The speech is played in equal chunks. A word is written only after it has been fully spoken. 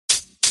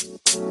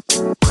Good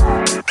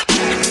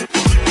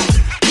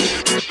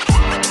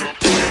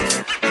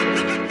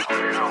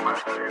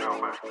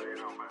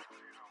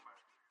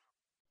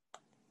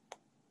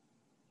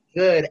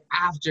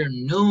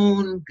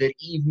afternoon, good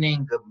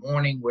evening, good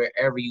morning,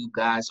 wherever you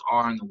guys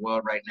are in the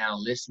world right now,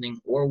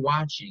 listening or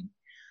watching.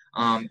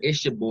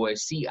 It's your boy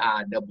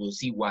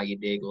CICCY, you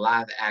dig,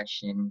 live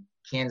action,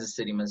 Kansas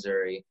City,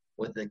 Missouri,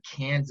 with a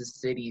Kansas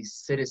City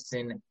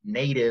citizen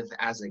native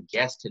as a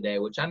guest today,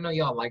 which I know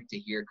y'all like to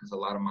hear because a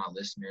lot of my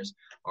listeners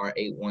are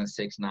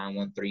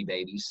 816-913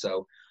 babies.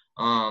 So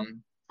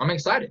I'm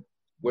excited.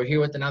 We're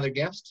here with another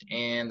guest,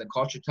 and the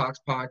Culture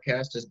Talks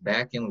podcast is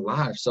back in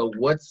live. So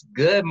what's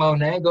good,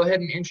 Monae? Go ahead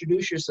and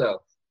introduce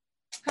yourself.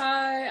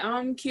 Hi,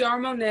 I'm Kiara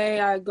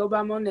Monae. I go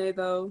by Monae,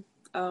 though.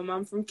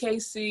 I'm from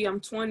KC.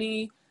 I'm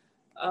 20.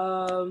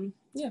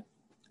 Yeah,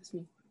 that's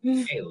me.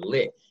 Hey,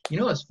 lit. You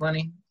know what's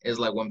funny is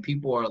like when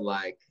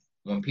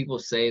people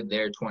say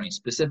they're 20,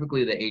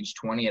 specifically the age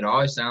 20, it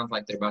always sounds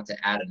like they're about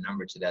to add a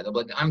number to that. They'll be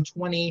like, I'm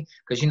 20,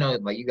 because, you know,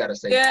 like you got to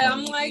say 20.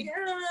 I'm like,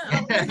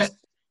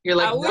 You're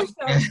like, I wish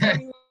I was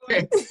 21.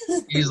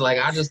 He's like,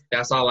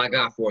 that's all I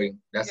got for you.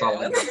 That's all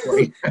I got for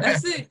you.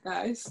 That's it,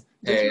 guys.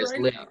 Hey, it's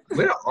lit.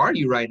 Where are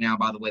you right now,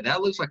 by the way?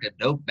 That looks like a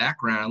dope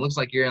background. It looks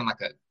like you're in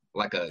like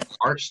a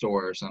art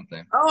store or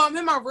something. Oh, I'm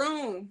in my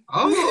room.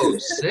 Oh,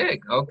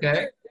 sick.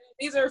 Okay.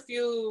 These are a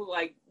few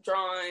like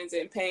drawings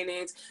and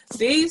paintings.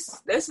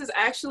 This is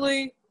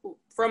actually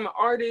from an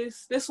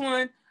artist. This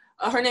one,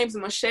 her name's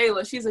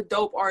Michelle. She's a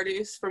dope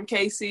artist from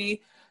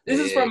KC. This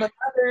is from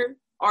another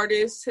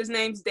artist. His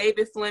name's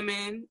David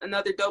Fleming,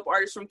 another dope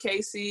artist from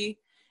KC.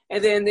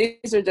 And then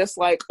these are just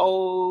like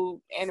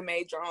old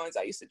anime drawings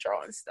I used to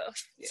draw and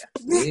stuff. Yeah.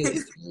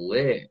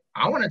 Lit.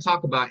 I want to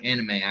talk about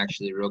anime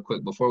actually real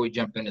quick before we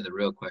jump into the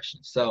real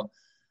questions. So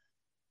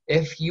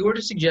if you were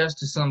to suggest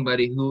to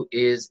somebody who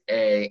is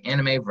a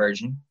anime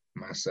virgin,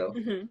 myself,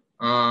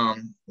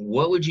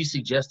 what would you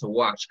suggest to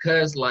watch?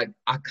 Because like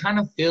I kind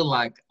of feel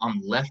like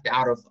I'm left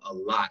out of a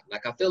lot.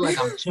 Like I feel like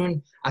I'm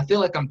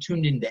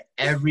tuned into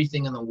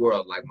everything in the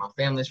world. Like my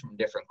family's from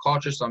different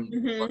cultures, so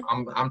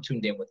I'm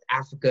tuned in with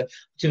Africa,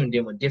 tuned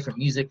in with different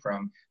music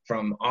from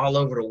all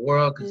over the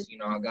world, because you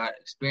know I got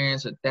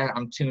experience with that.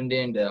 I'm tuned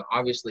in to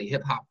obviously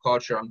hip hop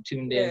culture. I'm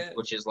tuned in,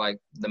 which is like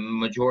the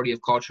majority of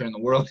culture in the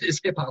world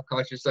is hip hop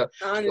culture. So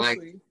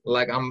honestly,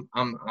 like I'm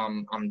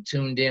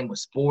tuned in with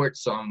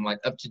sports, so I'm like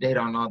up to date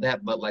on all that.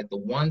 But like the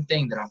one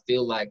thing that I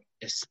feel like,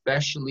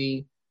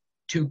 especially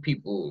to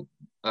people,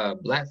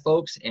 Black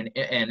folks and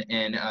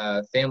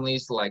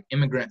families, like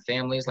immigrant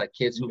families, like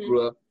kids who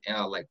grew up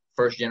like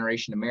first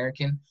generation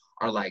American,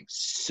 are like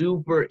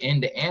super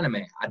into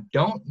anime. I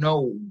don't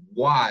know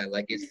why.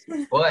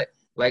 But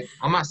like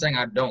I'm not saying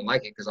I don't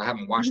like it because I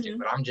haven't watched it,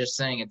 but I'm just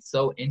saying it's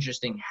so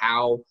interesting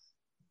how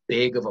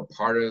big of a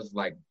part of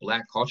like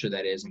Black culture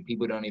that is, and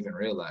people don't even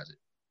realize it.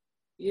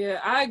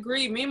 Yeah, I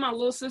agree. Me and my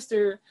little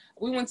sister,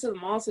 we went to the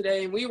mall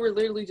today, and we were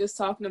literally just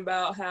talking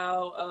about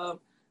how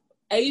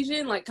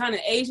Asian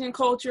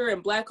culture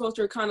and Black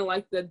culture are kind of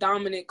like the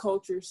dominant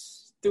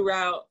cultures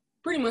throughout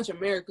pretty much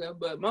America,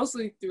 but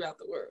mostly throughout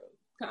the world.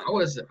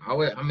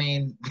 I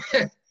mean,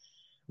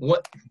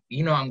 what,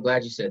 you know, I'm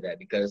glad you said that,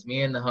 because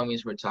me and the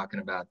homies were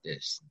talking about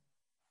this.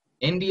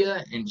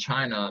 India and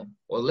China,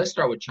 well, let's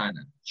start with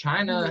China.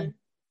 China,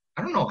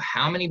 I don't know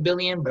how many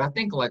billion, but I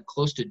think like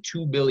close to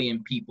 2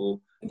 billion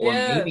people,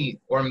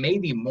 or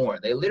maybe more.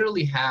 They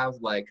literally have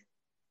like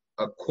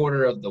a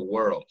quarter of the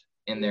world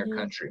in their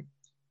country.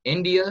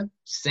 India,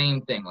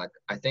 same thing. Like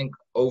I think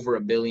over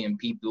 1 billion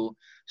people.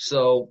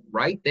 So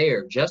right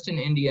there, just in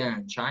India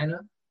and China,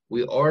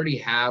 we already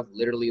have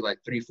literally like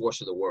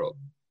 3/4 of the world.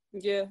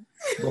 Yeah.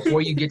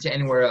 Before you get to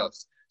anywhere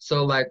else.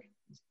 So like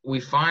we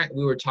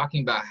were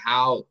talking about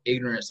how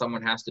ignorant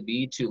someone has to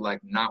be to like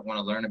not want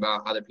to learn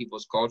about other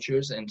people's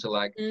cultures, and to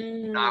like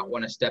not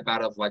want to step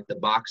out of like the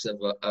box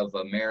of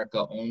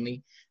America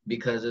only,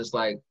 because it's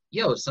like,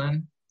 yo,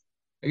 son,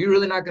 are you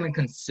really not going to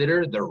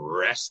consider the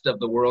rest of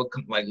the world,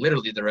 like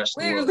literally the rest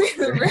of the world?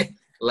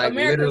 Like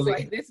America's literally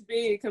like this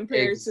big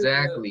compared to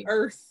the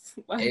Earth.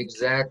 Like.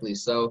 Exactly.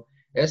 So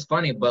it's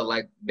funny, but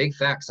like big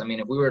facts. I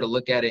mean, if we were to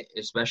look at it,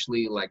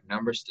 especially like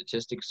number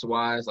statistics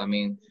wise, I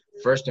mean,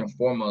 first and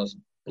foremost,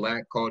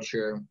 Black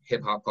culture,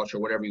 hip hop culture,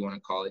 whatever you want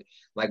to call it.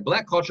 Like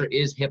Black culture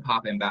is hip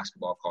hop and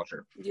basketball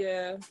culture.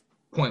 Yeah.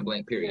 Point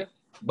blank, period.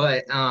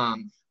 Yeah.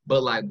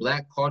 But like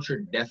Black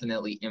culture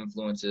definitely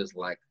influences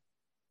like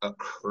a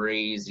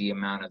crazy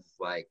amount of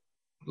like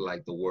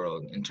the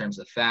world in terms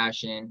of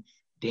fashion,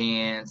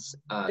 dance,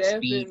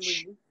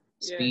 speech,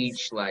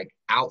 like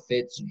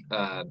outfits,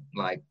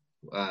 like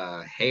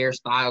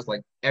hairstyles,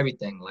 like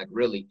everything, like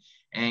really.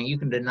 And you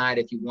can deny it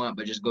if you want,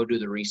 but just go do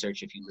the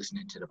research if you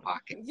listening to the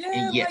podcast.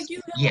 Yeah, yes, like you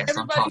know,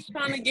 everybody's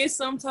trying to get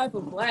some type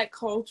of Black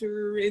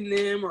culture in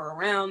them or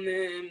around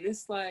them.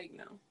 It's like,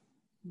 no.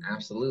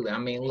 Absolutely. I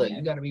mean, look,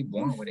 you got to be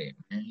born with it,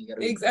 man. You got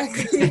to be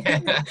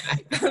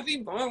gotta be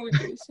born with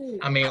this shit.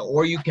 I mean,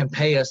 or you can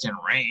pay us in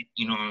rent.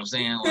 You know what I'm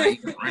saying? Like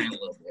you can rent a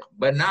little bit.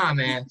 But nah,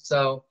 man.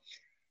 So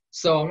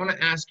I want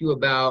to ask you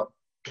about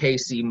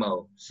KC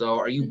Mo. So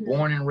are you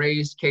born and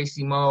raised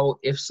KC Mo?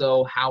 If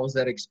so, how was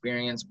that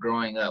experience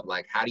growing up?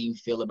 Like, how do you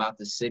feel about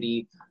the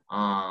city?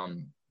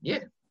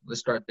 Yeah, let's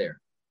start there.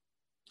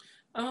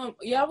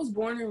 Yeah, I was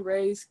born and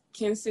raised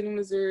Kansas City,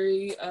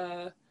 Missouri.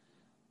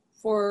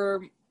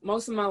 For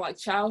most of my like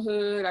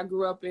childhood, I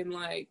grew up in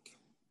like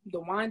the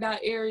Wyandotte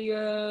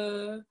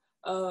area.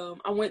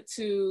 I went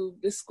to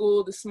this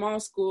school, the small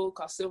school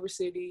called Silver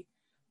City.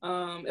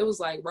 It was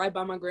like right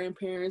by my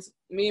grandparents.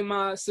 Me and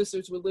my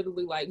sisters would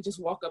literally like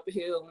just walk up a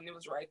hill and it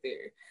was right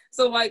there.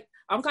 So like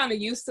I'm kind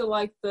of used to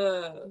like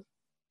the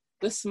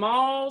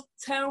small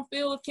town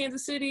feel of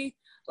Kansas City.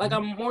 Like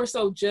I'm more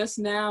so just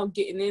now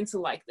getting into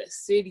like the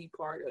city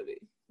part of it.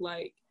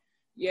 Like,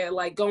 yeah,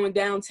 like going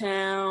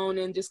downtown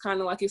and just kind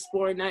of like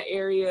exploring that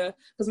area.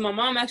 Because my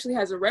mom actually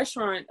has a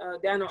restaurant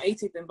down on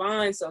 18th and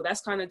Vine. So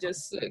that's kind of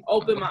just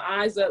opened my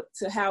eyes up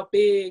to how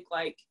big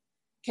like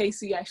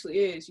KC actually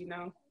is, you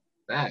know?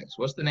 Facts.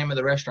 What's the name of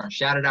the restaurant?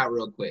 Shout it out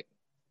real quick.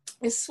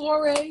 It's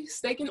Soiree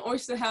Steak and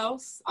Oyster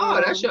House.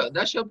 Oh,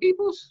 that's your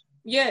people's?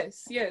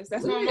 Yes,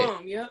 that's my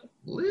mom. Yep.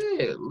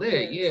 Lit.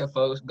 Yes. Yeah,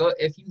 folks. Go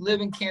if you live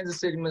in Kansas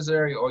City,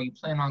 Missouri, or you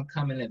plan on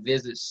coming to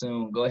visit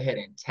soon. Go ahead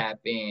and tap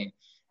in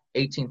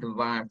 18th and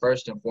Vine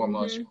first and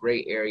foremost.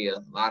 Great area,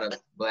 a lot of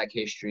Black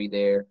history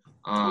there.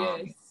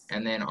 Yes.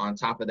 And then on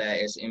top of that,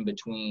 it's in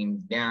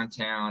between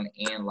downtown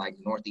and like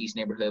Northeast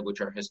neighborhood,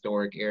 which are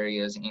historic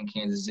areas in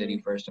Kansas City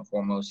first and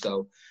foremost.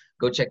 So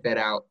go check that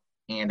out.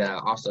 And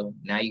also,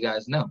 now you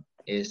guys know.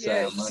 It's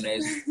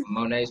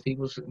Monae's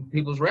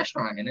people's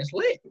restaurant, and it's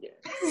lit.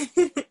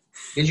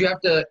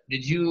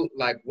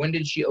 When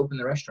did she open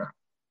the restaurant?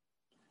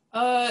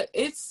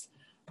 It's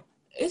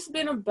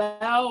been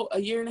about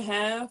a year and a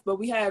half, but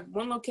we had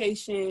one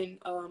location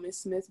in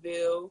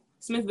Smithville,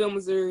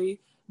 Missouri,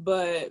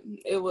 but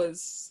it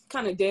was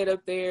kind of dead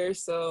up there,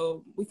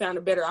 so we found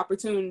a better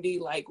opportunity,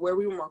 like where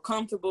we were more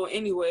comfortable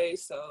anyway,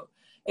 so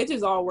it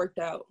just all worked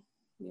out.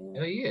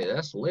 Yeah. Oh yeah,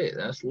 that's lit.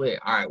 All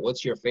right,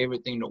 what's your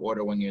favorite thing to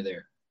order when you're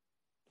there?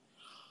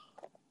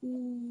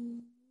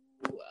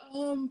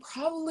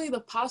 Probably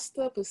the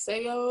pasta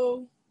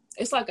paseo.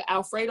 It's like an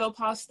Alfredo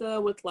pasta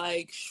with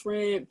like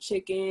shrimp,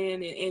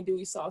 chicken, and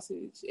andouille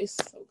sausage. It's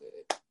so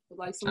good. With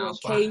like some little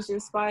Cajun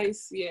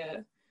spice.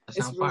 Yeah. That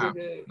sounds really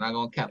good. I'm not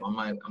gonna cap. I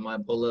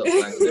might pull up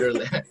like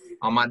literally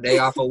on my day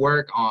off of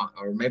work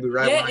or maybe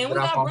when I get off. Yeah, and we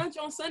got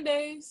brunch on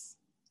Sundays.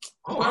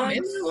 Oh, I'm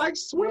in there like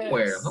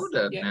swimwear. Yes. Hold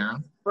up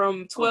now.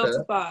 From 12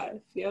 to 5.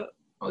 Yep.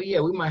 Oh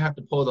yeah, we might have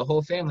to pull the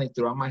whole family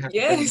through. I might have to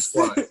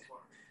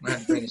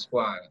bring the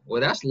squad.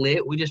 Well, that's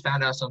lit. We just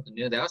found out something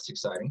new. That was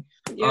exciting.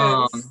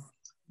 Yes.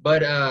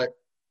 But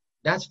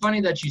that's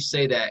funny that you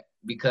say that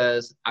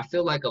because I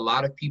feel like a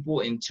lot of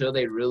people, until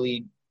they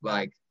really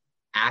like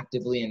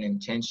actively and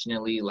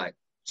intentionally like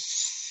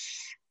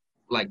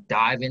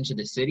dive into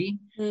the city,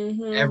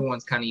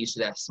 everyone's kind of used to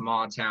that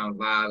small town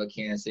vibe of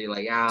Kansas City.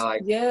 Like,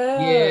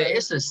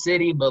 it's a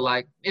city, but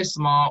like it's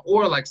small.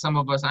 Or like some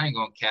of us, I ain't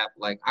gonna cap.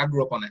 Like I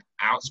grew up on the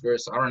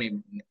outskirts, so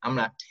I'm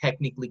not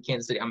technically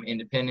Kansas City. I'm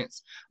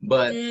Independence,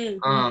 but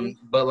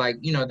like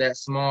you know that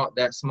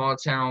small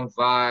town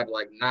vibe,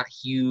 like not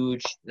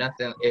huge,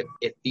 nothing.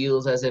 It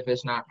feels as if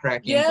it's not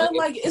cracking. Yeah,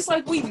 like it's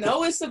like we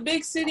know it's a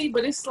big city,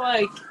 but it's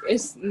like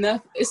it's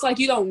not. It's like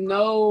you don't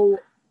know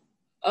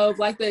of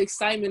like the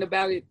excitement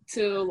about it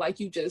till like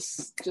you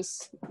just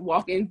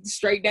walking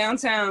straight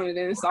downtown and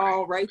then it's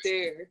all right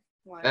there.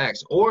 Like,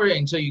 facts. Or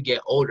until you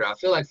get older. I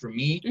feel like for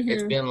me,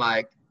 it's been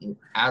like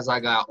as I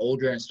got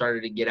older and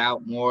started to get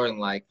out more and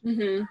like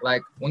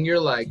when you're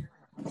like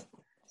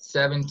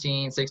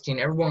 17, 16,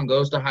 everyone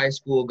goes to high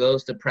school,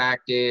 goes to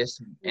practice,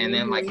 and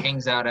then like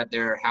hangs out at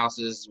their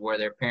houses where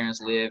their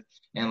parents live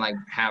and like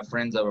have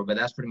friends over, but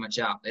that's pretty much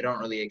out. They don't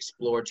really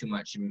explore too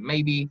much.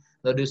 Maybe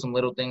they'll do some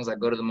little things like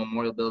go to the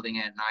Memorial Building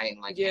at night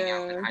and like hang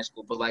out in high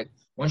school. But like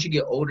once you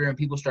get older and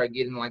people start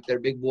getting like their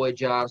big boy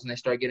jobs and they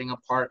start getting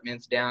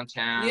apartments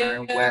downtown or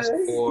in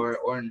Westport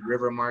or in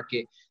River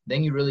Market,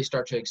 then you really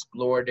start to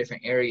explore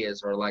different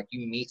areas, or like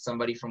you meet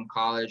somebody from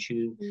college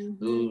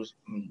who's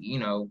you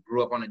know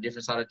grew up on a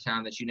different side of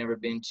town that you never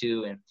been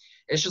to, and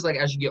it's just like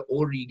as you get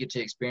older you get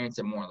to experience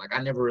it more. Like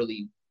I never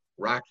really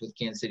rocked with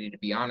Kansas City, to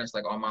be honest,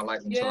 like all my life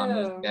until I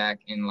moved back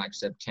in like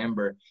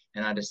September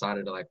and I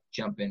decided to like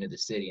jump into the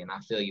city. And I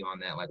feel you on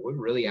that. Like we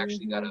really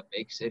actually got a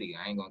big city.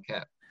 I ain't gonna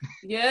cap.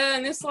 Yeah,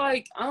 and it's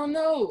like I don't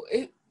know.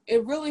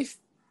 It really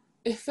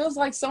feels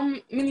like so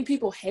many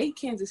people hate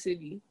Kansas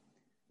City.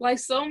 Like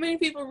so many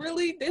people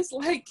really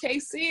dislike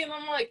KC, and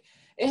I'm like,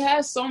 it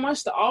has so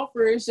much to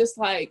offer. It's just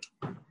like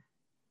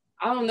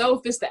I don't know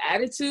if it's the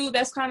attitude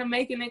that's kind of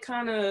making it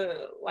kind of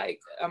like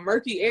a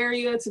murky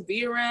area to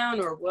be around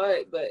or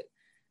what, but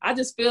I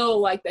just feel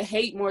like the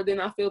hate more than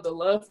I feel the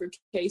love for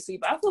KC.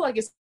 But I feel like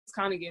it's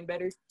kind of getting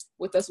better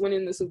with us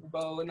winning the Super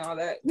Bowl and all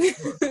that.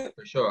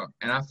 For sure.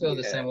 And I feel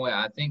the same way.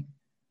 I think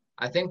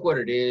what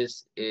it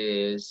is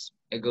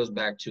it goes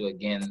back to,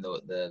 again,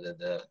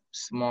 the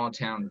small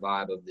town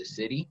vibe of the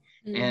city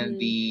and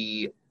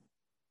the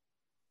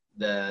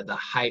the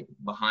hype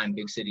behind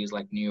big cities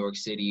like New York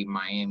City,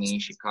 Miami,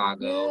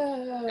 Chicago,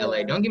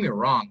 LA. Don't get me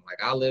wrong.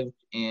 Like I lived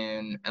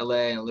in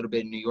LA and a little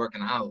bit in New York,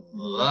 and I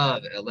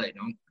love LA.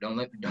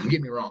 Don't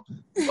get me wrong.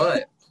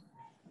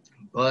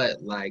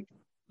 But like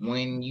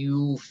when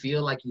you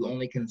feel like you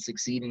only can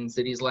succeed in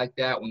cities like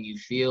that, when you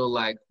feel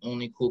like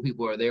only cool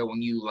people are there,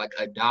 when you like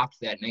adopt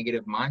that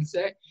negative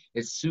mindset,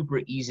 it's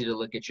super easy to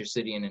look at your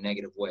city in a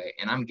negative way.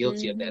 And I'm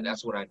guilty of that.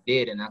 That's what I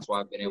did, and that's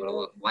why I've been able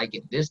to like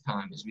it this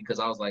time, is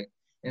because I was like,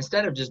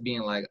 instead of just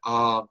being like,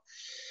 oh,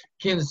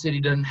 Kansas City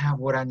doesn't have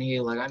what I need.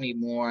 Like, I need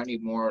more.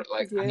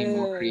 Like, I need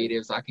more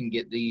creatives. I can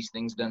get these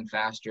things done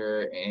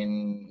faster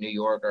in New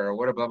York or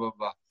whatever, blah, blah,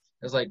 blah.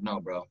 It's like, no,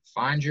 bro.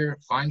 Find your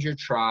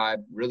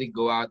tribe. Really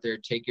go out there.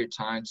 Take your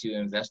time to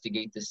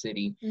investigate the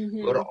city.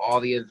 Go to all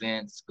the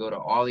events. Go to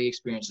all the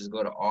experiences.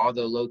 Go to all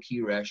the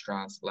low-key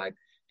restaurants. Like,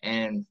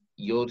 and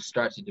you'll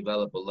start to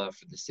develop a love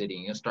for the city.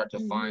 And you'll start to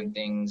find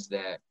things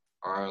that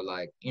are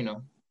like, you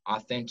know,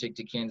 authentic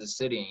to Kansas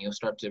City. And you'll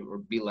start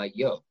to be like,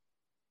 yo,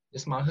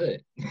 it's my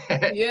hood.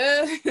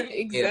 Yeah,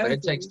 exactly. Yeah, but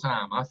it takes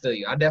time. I feel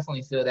you. I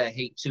definitely feel that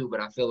hate too.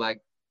 But I feel like,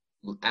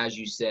 as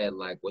you said,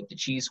 like with the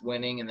Chiefs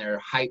winning and their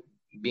hype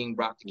being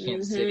brought to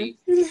Kansas City,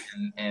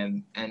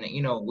 and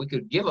you know, we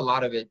could give a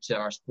lot of it to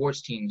our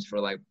sports teams for,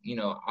 like, you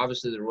know,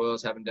 obviously the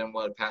Royals haven't done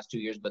well the past 2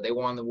 years, but they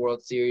won the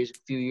World Series a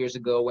few years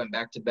ago, went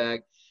back to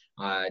back.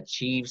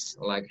 Chiefs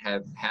like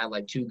have had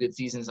like 2 good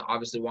seasons,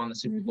 obviously won the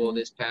Super Bowl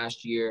this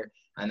past year,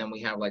 and then we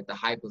have like the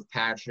hype of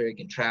Patrick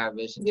and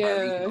Travis and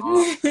Tyreek and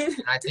all.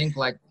 And I think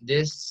like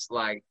this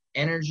like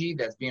energy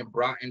that's being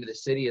brought into the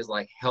city is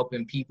like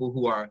helping people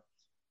who are,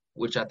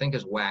 which I think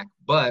is whack,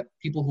 but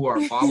people who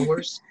are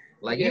followers.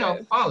 Like, you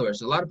know,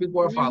 followers. A lot of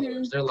people are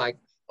followers. They're like,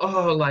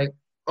 oh,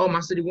 my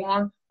city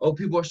won. Oh,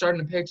 people are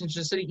starting to pay attention to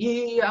the city.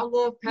 Yeah, I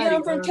love Patty. Yeah,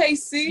 I'm from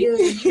KC. Yeah,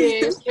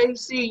 it's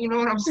KC. You know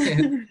what I'm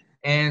saying?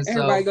 And so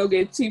everybody go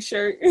get a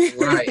T-shirt.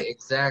 Right,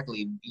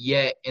 exactly.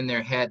 Yet in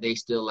their head, they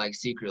still like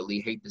secretly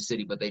hate the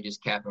city, but they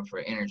just capping for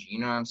energy. You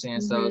know what I'm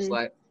saying? So it's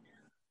like,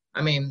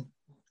 I mean,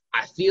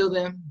 I feel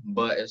them,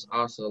 but it's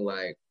also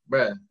like,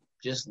 bruh,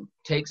 just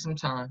take some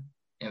time.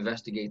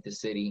 Investigate the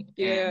city,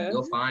 and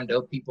you'll find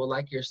dope people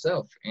like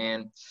yourself,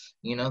 and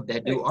you know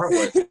that do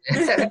artwork.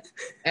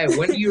 Hey,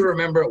 when do you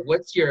remember?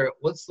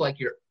 What's like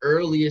your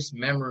earliest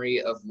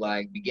memory of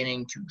like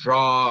beginning to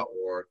draw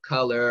or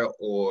color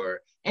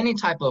or any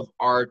type of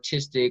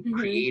artistic,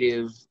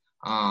 creative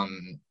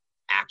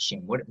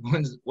action?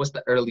 What's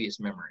the earliest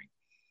memory?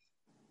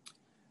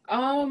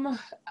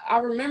 I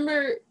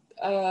remember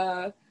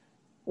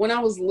when I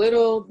was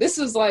little. This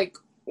was like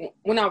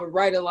when I would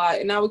write a lot,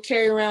 and I would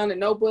carry around a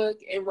notebook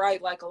and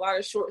write like a lot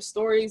of short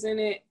stories in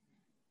it.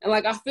 And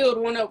like I filled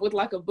one up with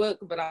like a book,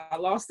 but I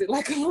lost it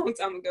like a long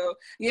time ago.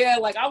 Yeah,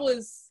 like I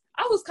was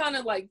kind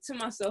of like to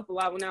myself a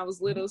lot when I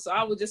was little, so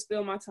I would just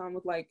fill my time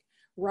with like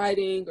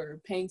writing or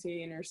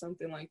painting or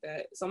something like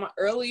that. So my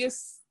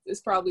earliest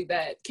is probably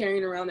that,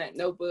 carrying around that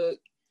notebook.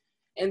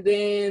 And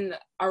then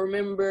I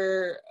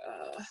remember,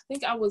 I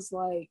think I was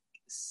like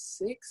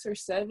 6 or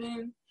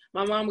 7.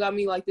 My mom got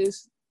me like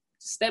this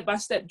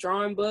step-by-step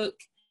drawing book,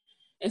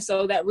 and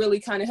so that really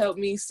kind of helped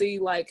me see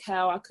like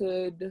how I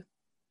could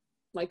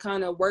like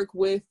kind of work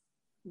with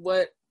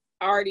what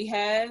I already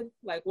had,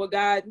 like what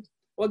God,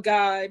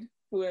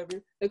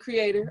 whoever, the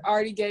creator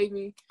already gave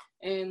me,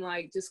 and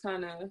like just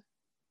kind of,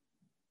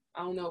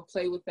 I don't know,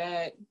 play with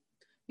that.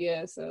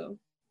 Yeah, so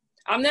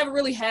I've never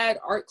really had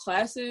art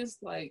classes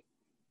like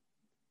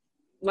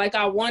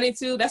I wanted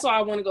to. That's why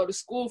I want to go to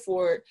school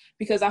for it,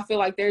 because I feel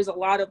like there's a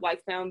lot of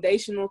like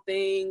foundational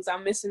things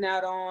I'm missing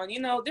out on,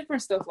 you know,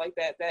 different stuff like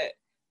that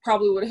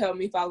probably would have helped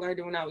me if I learned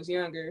it when I was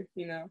younger,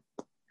 you know.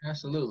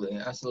 Absolutely.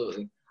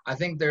 I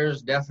think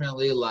there's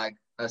definitely like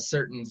a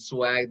certain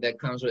swag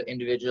that comes with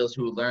individuals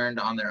who learned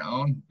on their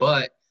own,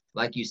 but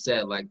like you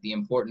said, like the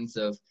importance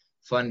of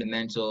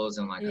fundamentals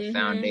and like a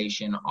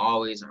foundation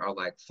always are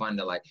like fun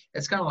to like.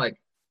 It's kind of like,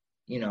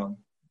 you know,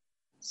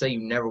 say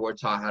you never were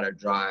taught how to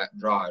draw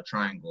a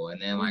triangle,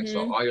 and then like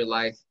so all your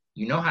life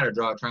you know how to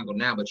draw a triangle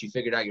now, but you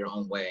figured out your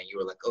own way, and you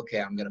were like,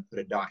 okay, I'm gonna put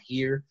a dot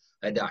here,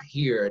 a dot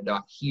here, a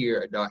dot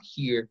here, a dot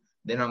here,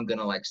 then I'm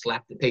gonna like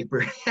slap the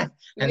paper and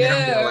then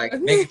I'm gonna like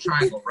make a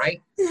triangle,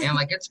 right? And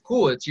like it's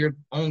cool, it's your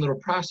own little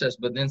process,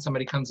 but then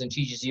somebody comes and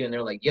teaches you and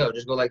they're like, yo,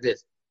 just go like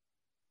this,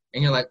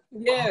 and you're like,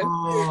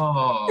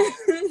 oh.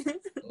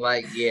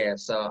 Like, yeah,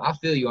 so I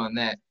feel you on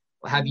that.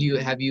 Have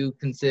you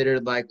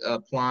considered like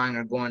applying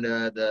or going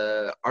to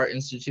the Art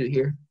Institute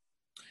here?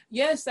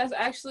 Yes, that's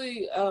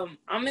actually,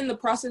 I'm in the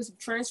process of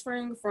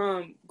transferring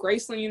from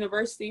Graceland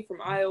University from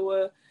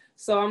Iowa.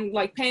 So I'm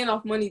like paying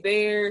off money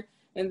there.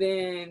 And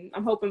then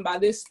I'm hoping by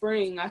this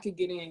spring I could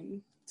get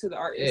in to the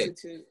Art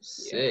Institute.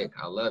 Sick.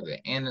 I love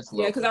it. And it's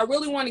local. Yeah, because I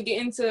really want to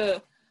get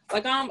into,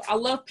 like, I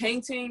love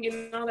painting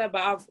and all that,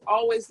 but I've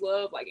always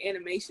loved like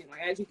animation.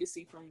 Like, as you can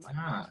see from like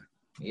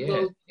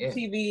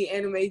TV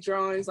anime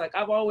drawings, like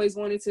I've always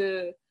wanted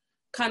to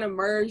kind of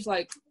merge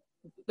like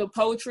the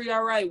poetry I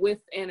write with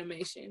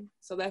animation.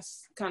 So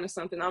that's kind of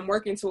something I'm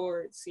working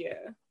towards.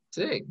 Yeah.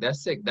 Sick.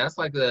 That's sick. That's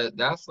like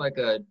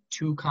a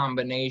two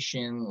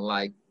combination,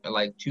 like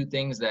two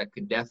things that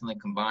could definitely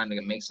combine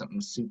to make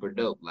something super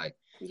dope. Like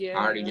I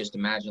already Yeah. just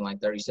imagine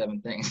like 37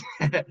 things.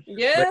 But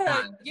Yeah.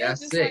 nah, Yeah. that's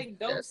Just sick. like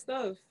dope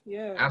stuff.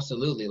 Yeah.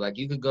 Absolutely. Like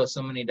you could go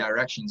so many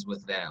directions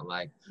with that.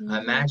 Like Hmm.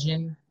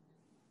 imagine,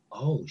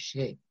 oh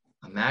shit.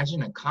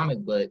 Imagine a comic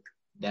book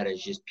that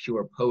is just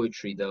pure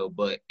poetry though,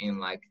 but in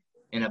like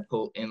a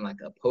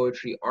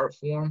poetry art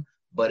form,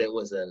 but it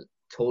was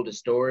told a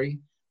story,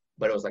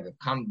 but it was like a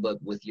comic book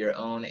with your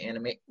own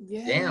anime.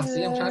 Damn,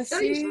 see, I'm trying Yeah. to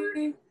tell you,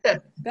 See,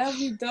 son. that'd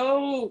be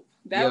dope.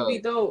 That would be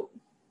Yo, dope.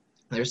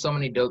 there's so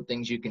many dope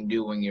things you can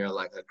do when you're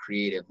like a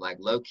creative. Like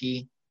low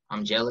key,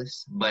 I'm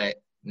jealous,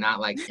 but not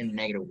like in a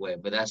negative way.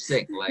 But that's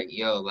sick. Like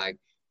yo, like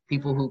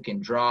people who can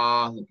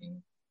draw, who can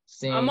I'm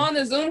sing. on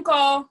the Zoom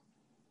call.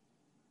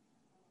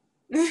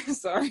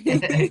 Sorry.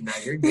 No,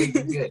 you're good.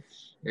 You're good.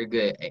 You're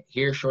good.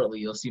 Here shortly,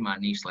 you'll see my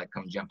niece like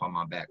come jump on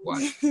my back.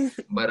 Watch.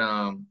 But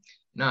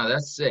no,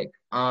 that's sick.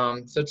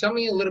 So tell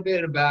me a little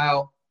bit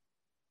about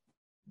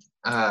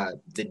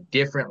the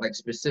different, like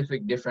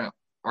specific different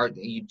art.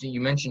 You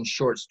mentioned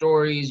short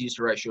stories. You used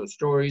to write short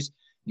stories.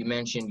 You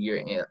mentioned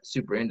you're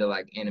super into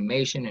like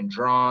animation and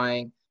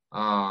drawing.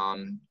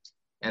 Um,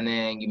 and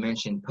then you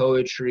mentioned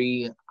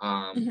poetry.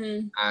 Hmm.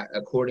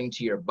 According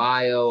to your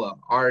bio, of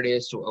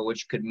artist,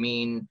 which could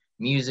mean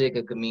music.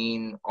 It could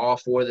mean all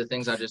four of the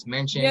things I just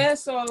mentioned. Yeah.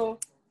 So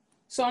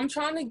I'm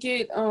trying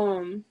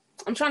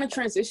to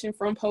transition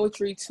from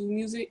poetry to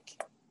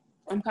music.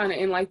 I'm kind of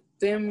in like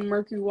them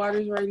murky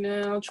waters right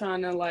now,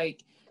 trying to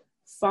like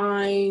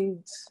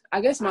find,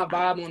 I guess, my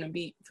vibe on a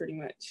beat, pretty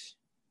much.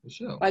 For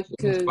sure. Like,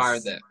 What inspired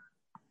cause that?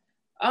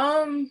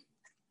 um,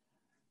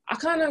 I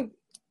kind of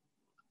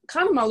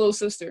my little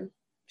sister.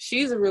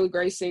 She's a really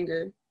great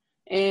singer,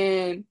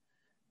 and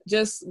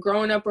just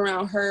growing up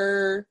around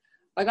her,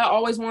 like I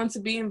always wanted to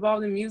be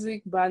involved in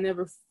music, but I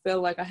never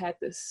felt like I had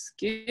the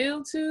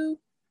skill to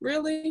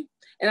really,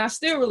 and I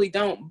still really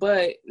don't.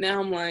 But now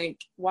I'm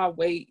like, why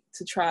wait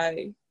to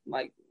try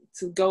like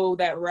to go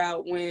that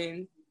route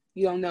when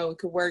you don't know it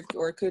could work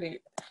or it couldn't?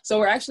 So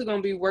we're actually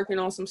gonna be working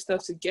on some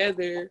stuff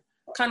together,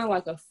 kind of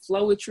like a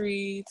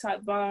flowetry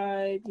type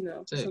vibe,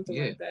 Sick. something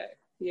Yeah. like that.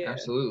 Yeah.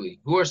 Absolutely.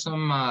 Who are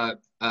some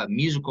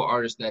musical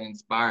artists that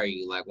inspire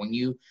you? Like when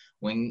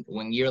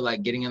you're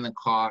like getting in the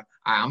car,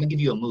 all right, I'm gonna give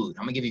you a mood.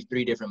 I'm gonna give you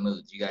three different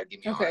moods. You gotta give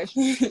me an Okay.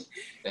 artist.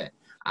 Bet.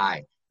 All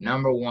right.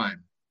 Number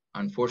one,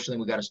 unfortunately,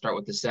 we gotta start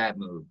with the sad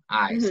mood.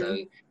 All right, so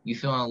Hmm. you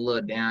feeling a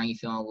little down, you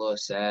feeling a little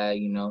sad,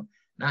 not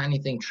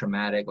anything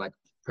traumatic like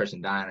a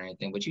person dying or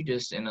anything, but you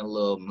just in a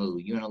little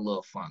mood, you in a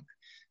little funk.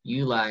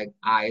 You like,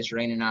 all right, it's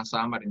raining outside,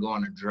 I'm about to go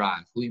on a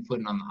drive. Who you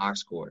putting on the aux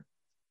cord?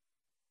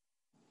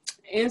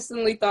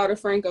 Instantly thought of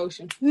Frank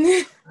Ocean. All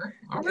right,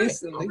 all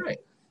Instantly. right.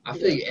 I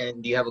feel Yeah. you.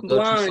 And do you have a go-to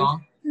Blonde.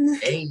 song?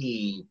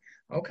 Hey,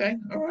 okay,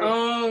 all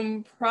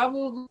right.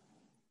 Probably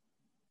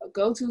a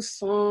go-to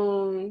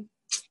song.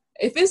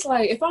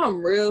 If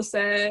I'm real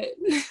sad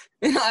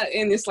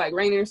and it's like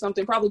raining or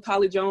something, probably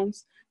Polly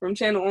Jones from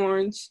Channel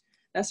Orange.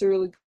 That's a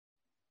really good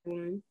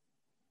one.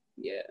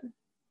 Yeah.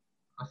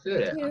 I feel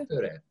that. I Yeah.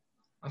 feel that.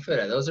 I feel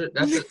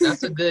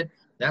that.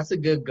 That's a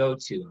good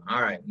go-to.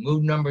 All right,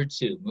 mood number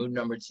two. Mood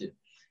number two.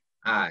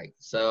 All right.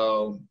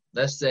 So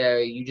let's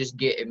say you just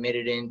get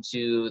admitted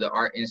into the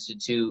Art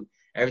Institute.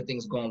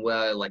 Everything's going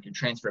well, like your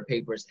transfer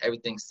papers,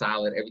 everything's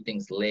solid,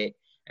 everything's lit,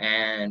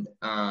 and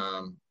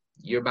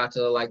you're about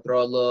to like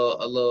throw a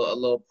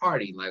little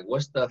party. Like,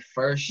 what's the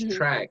first Mhm.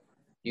 track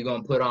you're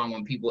gonna put on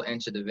when people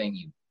enter the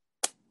venue?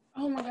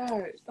 Oh my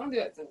gosh, don't do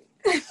that to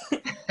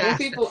me. When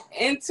people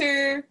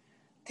enter,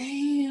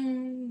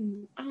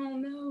 damn, I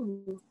don't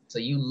know. So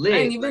you I ain't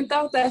lit, even like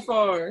thought that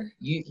far.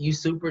 you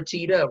super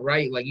teed up,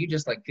 right? Like you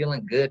just like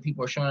feeling good.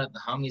 People are showing up, the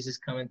homies is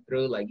coming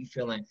through, like you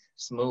feeling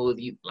smooth.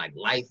 You like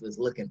life is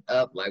looking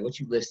up. Like what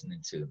you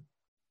listening to?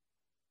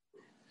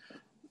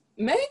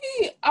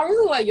 Maybe I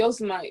really like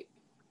Yosemite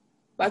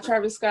by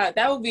Travis Scott.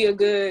 That would be a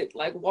good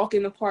like walk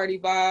in the party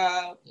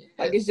vibe. Yeah.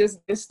 Like it's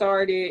just been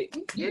started.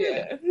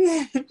 Yeah.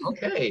 Yeah.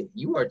 Okay,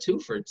 you are 2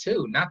 for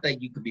 2. Not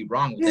that you could be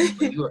wrong with that,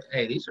 but you are.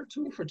 Hey, these are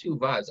 2 for 2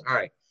 vibes. All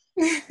right,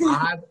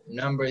 vibe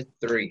number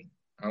 3.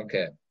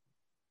 Okay,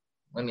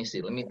 let me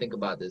see. Let me think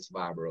about this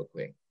vibe real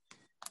quick.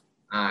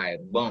 All right,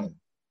 boom.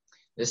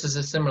 This is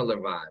a similar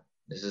vibe.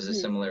 This is a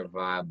Mhm. similar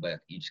vibe, but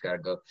you just gotta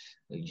go.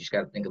 You just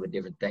gotta think of a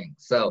different thing.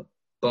 So,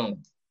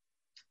 boom.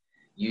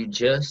 You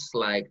just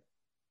like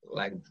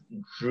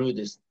drew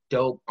this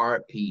dope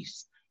art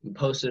piece. You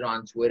posted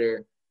on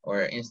Twitter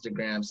or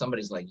Instagram.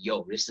 Somebody's like,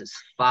 "Yo, this is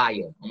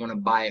fire. I want to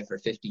buy it for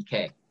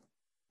 50K."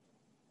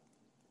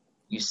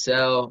 You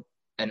sell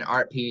an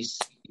art piece,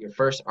 your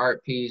first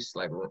art piece,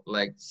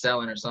 like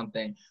selling or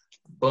something.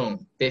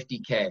 Boom,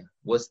 50K.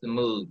 What's the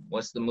mood?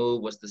 What's the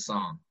mood? What's the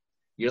song?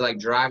 You're like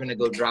driving to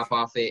go drop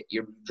off it.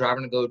 You're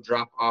driving to go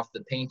drop off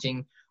the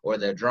painting or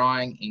the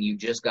drawing, and you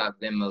just got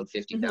Venmoed Mhm.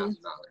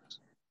 $50,000.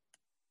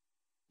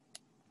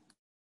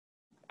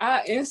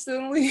 I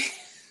instantly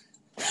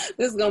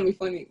this is gonna be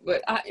funny,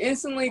 but I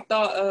instantly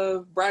thought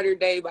of Brighter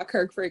Day by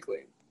Kirk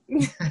Franklin.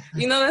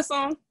 You know that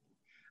song?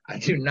 I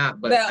do not,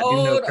 but that I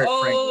do know Kirk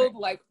Franklin. old,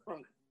 like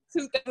from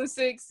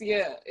 2006.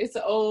 Yeah, it's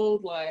an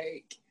old,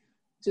 like,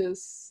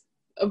 just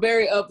a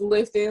very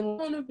uplifting. I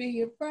wanna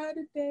be a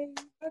brighter day,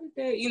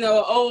 you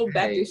know, old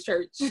Baptist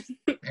church.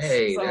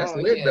 Hey, that's So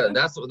lit yeah,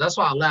 though. That's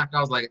why I laughed.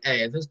 I was like,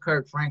 hey, if it's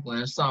Kirk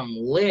Franklin, it's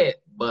something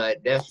lit,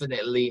 but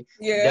definitely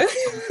yeah. got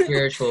some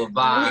spiritual You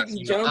know, he vibes, be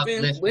you know,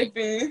 jumping, uplifting.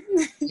 flipping.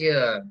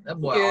 Yeah,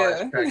 that boy always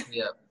Yeah. cracks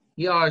me up.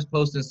 He always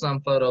posting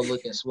some photo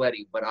looking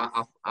sweaty, but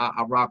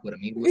I rock with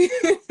him. He's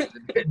a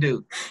good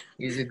dude.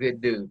 He's a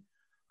good dude.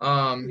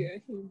 Yeah.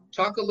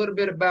 Talk a little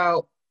bit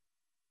about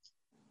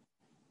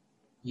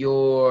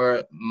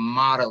your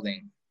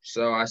modeling.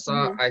 So I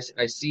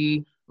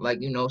see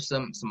like, you know,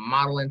 some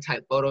modeling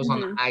type photos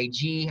on the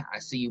IG. I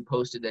see you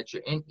posted that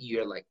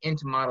you're like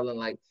into modeling.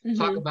 Like,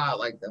 talk about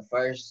like the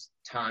first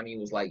time you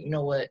was like, you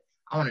know what,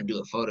 I want to do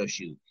a photo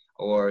shoot,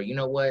 or you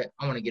know what,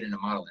 I want to get into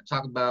modeling.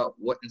 Talk about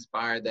what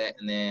inspired that,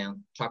 and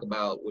then talk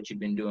about what you've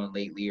been doing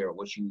lately, or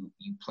what you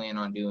plan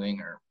on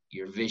doing, or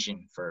your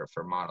vision for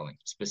modeling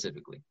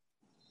specifically.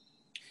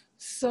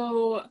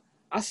 So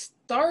I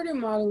started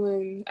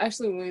modeling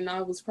actually when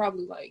I was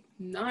probably like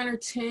 9 or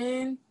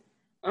 10.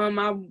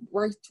 I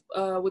worked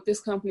with this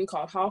company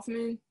called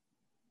Hoffman.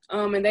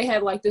 And they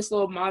had like this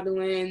little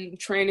modeling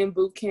training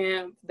boot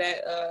camp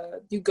that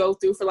you go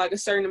through for like a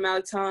certain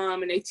amount of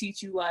time, and they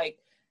teach you like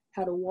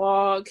how to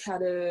walk, how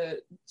to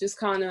just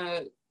kind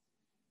of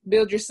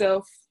build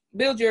yourself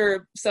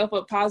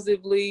up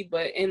positively,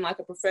 but in like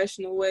a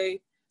professional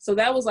way. So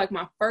that was like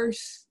my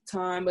first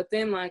time, but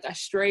then like I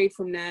strayed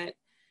from that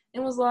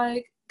and was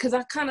like, because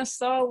I kind of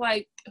saw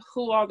like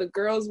who all the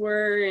girls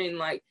were, and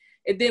like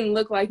it didn't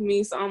look like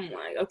me. So I'm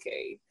like,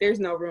 okay, there's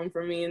no room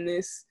for me in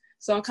this.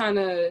 So I kind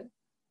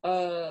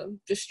of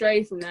just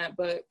strayed from that.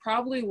 But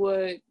probably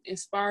what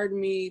inspired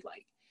me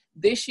like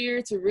this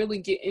year to really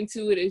get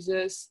into it is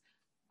just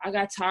I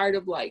got tired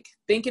of like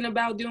thinking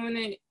about doing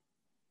it,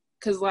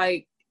 because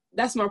like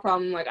that's my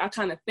problem. Like I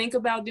kind of think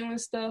about doing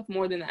stuff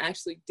more than I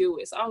actually do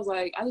it. So I was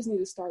like, I just need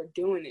to start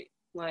doing it,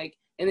 like,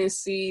 and then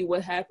see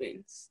what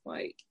happens.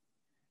 Like,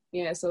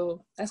 yeah,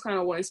 so that's kind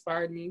of what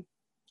inspired me.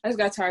 I just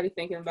got tired of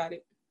thinking about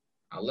it.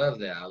 I love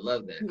that. I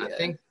love that.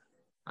 Yeah.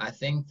 I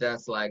think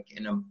that's like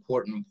an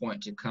important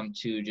point to come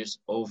to just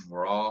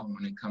overall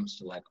when it comes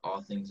to like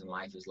all things in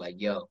life, is like,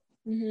 yo,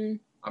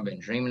 I've been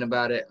dreaming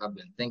about it. I've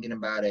been thinking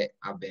about it.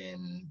 I've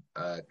been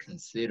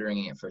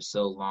considering it for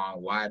so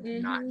long. Why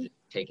not just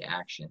take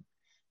action?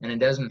 And it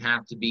doesn't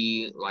have to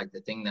be like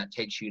the thing that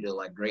takes you to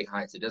like great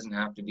heights. It doesn't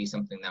have to be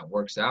something that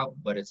works out,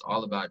 but it's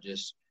all about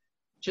just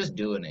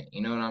doing it.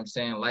 You know what I'm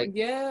saying? Like,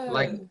 Yeah.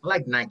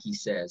 like Nike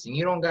says, and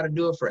you don't got to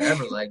do it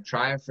forever. Like,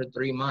 try it for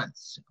 3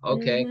 months.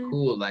 Okay,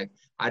 cool. Like,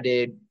 I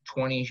did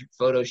 20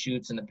 photo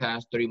shoots in the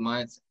past 3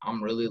 months.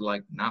 I'm really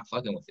like not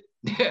fucking with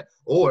it.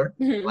 Or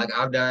like,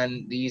 I've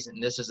done these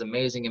and this is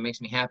amazing. It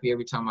makes me happy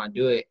every time I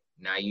do it.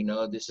 Now, you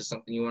know, this is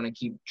something you want to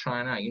keep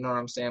trying out. You know what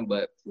I'm saying?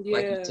 But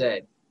like you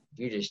said, if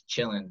you're just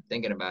chilling,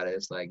 thinking about it,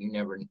 it's like you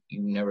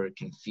never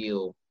can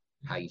feel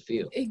how you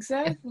feel.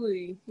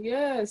 Exactly.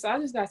 Yes, I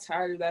just got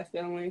tired of that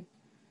feeling.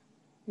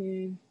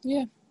 And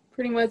yeah,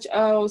 pretty much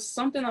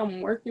something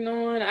I'm working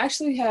on. I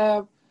actually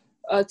have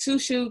 2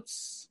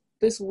 shoots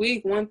this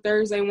week, one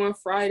Thursday, one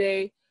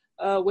Friday,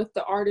 with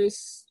the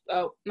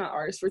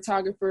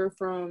photographer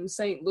from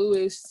St.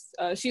 Louis.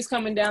 She's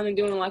coming down and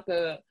doing like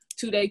a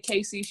 2-day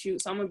KC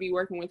shoot. So I'm gonna be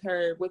working with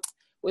her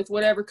with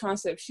whatever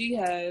concept she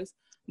has.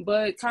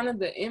 But kind of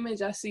the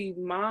image I see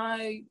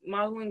my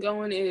modeling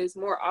going is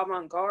more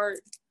avant-garde,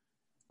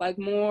 like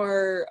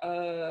more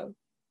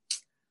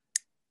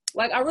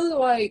like I really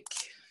like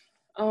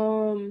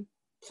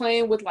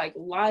playing with like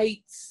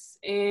lights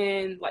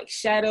and like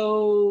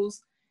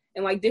shadows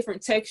and like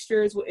different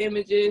textures with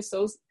images.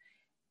 So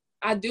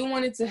I do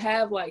want it to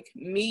have like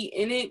me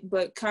in it,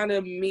 but kind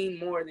of me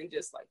more than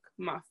just like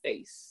my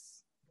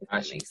face, if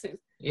that makes sense.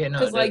 Yeah, no,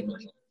 because like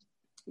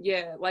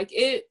yeah, like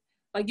it,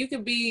 like you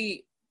could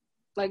be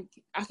like,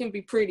 I can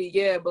be pretty,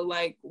 yeah, but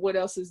like what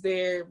else is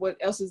there? What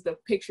else is the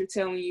picture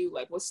telling you?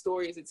 Like what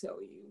story is it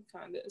telling you?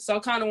 Kind of. So I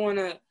kind of want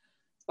to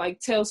like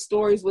tell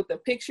stories with the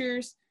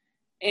pictures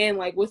and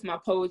like with my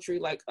poetry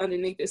like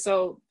underneath it.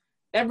 So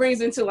that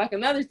brings into like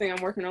another thing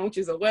I'm working on, which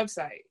is a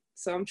website.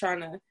 So I'm trying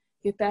to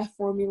get that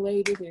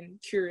formulated and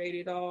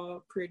curated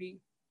all pretty.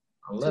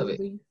 I love it.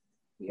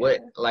 Yeah.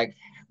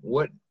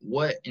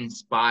 What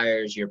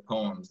inspires your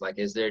poems? Like,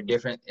 is it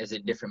different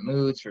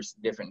moods for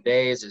different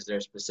days? Is there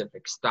a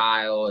specific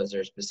style? Is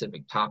there a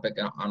specific topic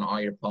on all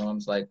your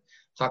poems? Like,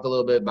 talk a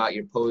little bit about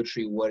your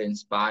poetry. What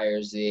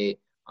inspires it?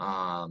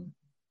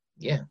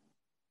 Yeah.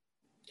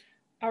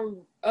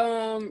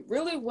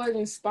 Really what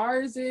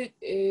inspires it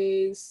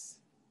is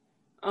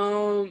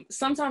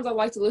sometimes I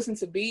like to listen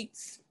to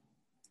beats,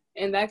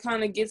 and that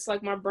kind of gets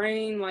like my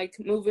brain like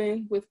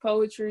moving with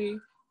poetry.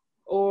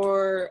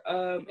 Or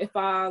if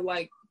I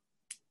like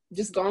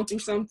just gone through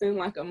something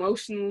like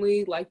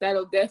emotionally, like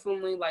that'll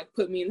definitely like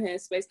put me in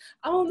headspace.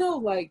 I don't know,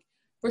 like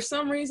for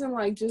some reason,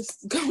 like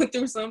just going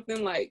through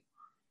something like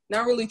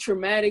not really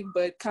traumatic,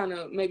 but kind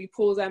of maybe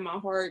pulls at my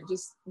heart,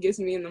 just gets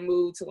me in the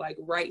mood to like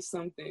write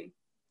something.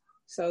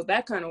 So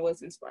that kind of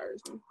what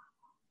inspires me.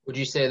 Would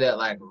you say that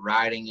like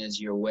writing is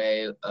your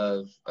way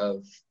of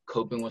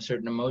coping with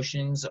certain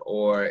emotions,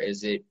 or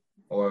is it,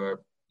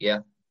 or yeah?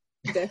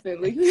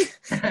 Definitely.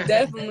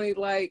 Definitely.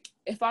 Like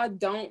if I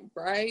don't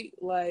write,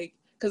 like,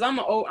 cause I'm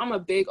a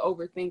big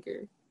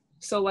overthinker.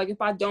 So like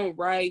if I don't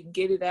write,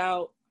 get it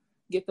out,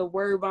 get the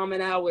word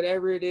vomit out,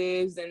 whatever it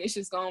is, then it's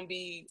just gonna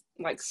be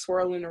like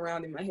swirling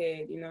around in my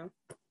head, you know?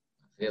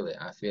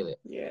 I feel it.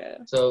 Yeah.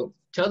 So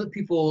tell the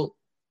people,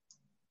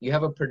 you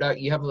have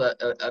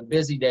a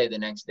busy day the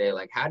next day.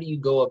 Like, how do you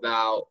go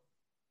about,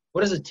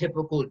 what is a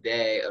typical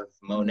day of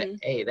Monae? Mm-hmm.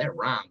 Hey, that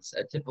rhymes.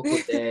 A typical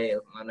day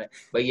of Monae.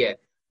 But yeah,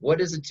 what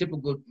does a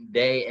typical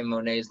day in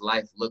Monae's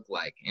life look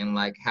like? And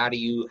like, how do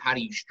you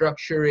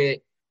structure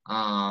it?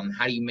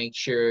 How do you make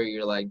sure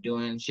you're like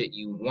doing shit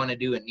you want to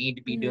do and need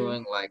to be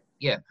doing? Like,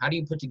 yeah, how do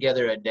you put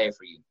together a day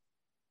for you?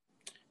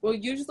 Well,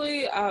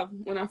 usually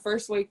when I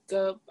first wake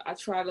up, I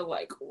try to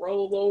like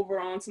roll over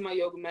onto my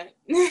yoga mat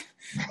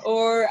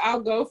or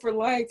I'll go for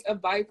like a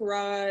bike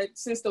ride.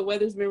 Since the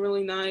weather's been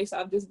really nice,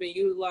 I've just been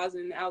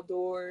utilizing the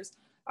outdoors.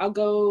 I'll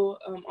go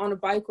on a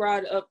bike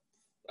ride up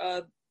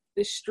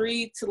the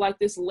street to like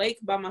this lake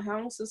by my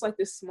house. It's like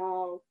this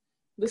small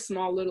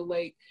little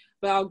lake,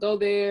 but I'll go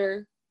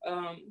there.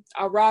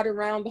 I'll ride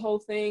around the whole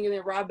thing and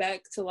then ride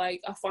back to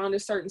like, I find a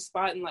certain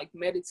spot and like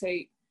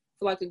meditate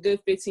for like a good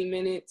 15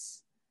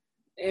 minutes.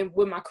 And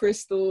with my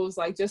crystals,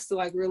 like just to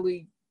like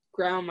really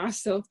ground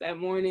myself that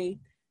morning.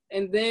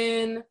 And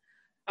then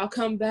I'll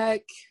come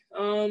back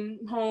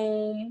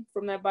home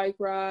from that bike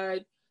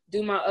ride,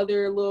 do my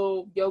other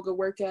little yoga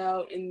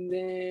workout, and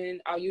then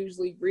I'll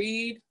usually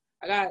read.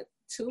 I got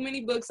too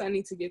many books I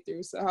need to get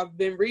through, so I've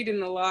been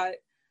reading a lot.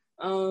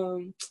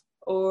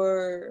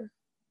 Or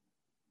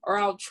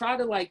I'll try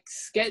to like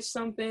sketch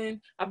something.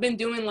 I've been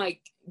doing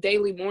like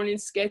daily morning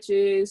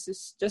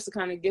sketches just to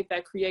kind of get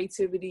that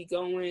creativity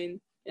going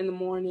in the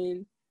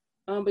morning.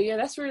 But yeah,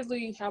 that's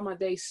really how my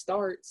day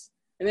starts.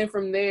 And then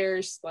from there,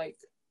 it's like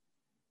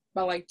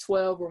by like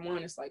 12 or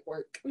 1, it's like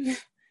work. I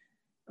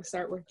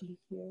start working.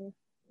 Yeah.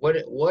 What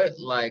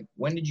like,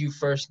 when did you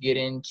first get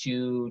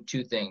into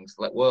two things?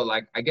 Like, well,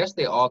 like, I guess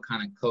they all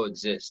kind of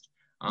coexist,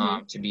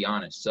 to be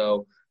honest.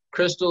 So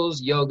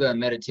crystals, yoga, and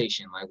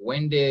meditation, like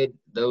when did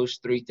those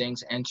three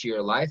things enter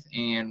your life,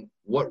 and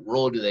what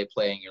role do they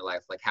play in your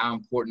life? Like, how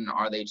important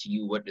are they to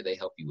you? What do they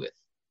help you with?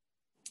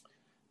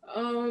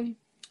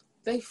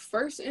 They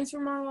first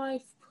entered my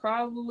life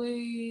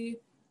probably,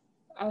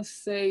 I'll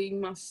say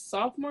my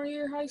sophomore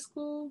year of high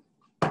school.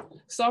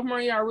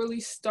 Sophomore year, I really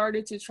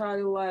started to try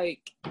to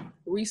like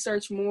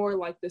research more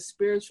like the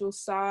spiritual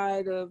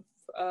side of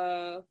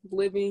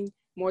living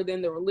more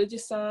than the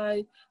religious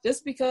side,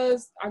 just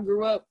because I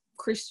grew up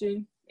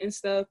Christian and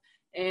stuff,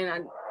 and I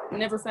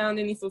never found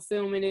any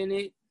fulfillment in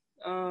it.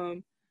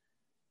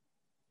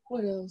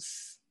 What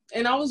else?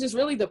 And I was just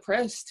really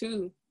depressed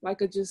too,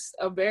 like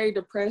a very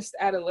depressed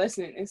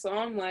adolescent. And so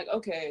I'm like,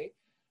 okay,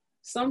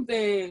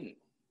 something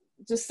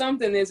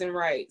isn't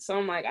right. So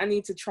I'm like, I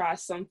need to try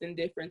something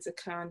different to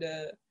kind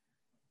of,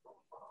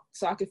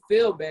 so I could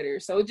feel better.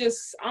 So it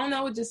just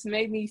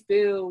made me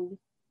feel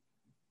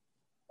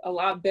a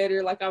lot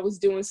better, like I was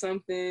doing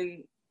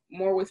something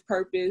more with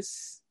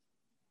purpose,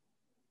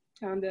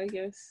 kind of, I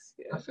guess.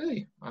 Yeah. I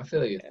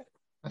feel you. Yeah.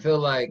 I feel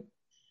like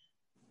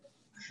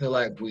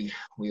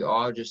we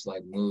all just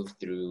like move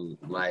through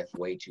life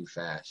way too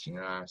fast. You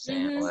know what I'm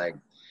saying? Mm-hmm. Like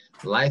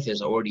life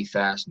is already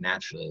fast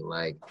naturally.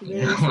 Like,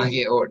 you know, like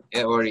it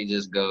already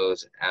just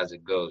goes as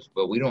it goes.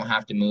 But we don't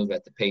have to move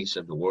at the pace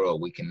of the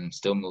world. We can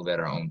still move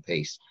at our own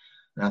pace.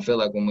 And I feel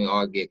like when we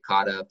all get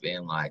caught up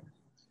in like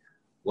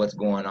what's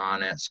going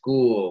on at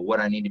school,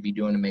 what I need to be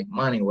doing to make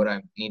money, what I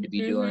need to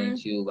be doing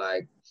to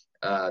like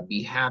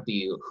be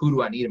happy, who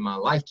do I need in my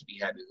life to be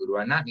happy, who do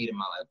I not need in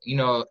my life, you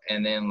know,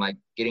 and then like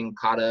getting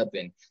caught up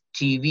in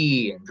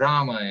TV and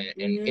drama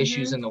and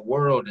issues in the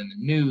world and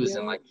the news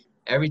and like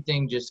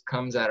everything just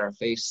comes at our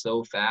face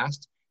so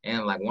fast.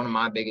 And like one of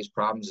my biggest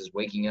problems is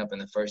waking up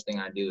and the first thing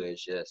I do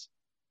is just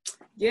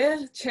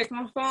check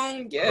my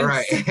phone. Yes.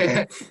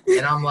 Right.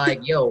 And I'm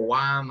like, yo,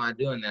 why am I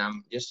doing that?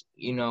 I'm just,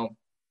 you know,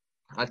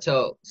 I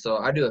do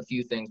a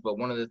few things, but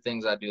one of the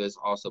things I do is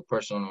also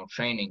personal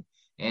training.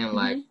 And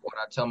like what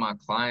I tell my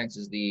clients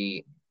is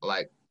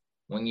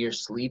when you're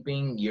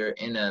sleeping, you're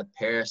in a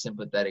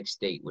parasympathetic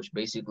state, which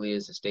basically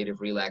is a state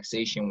of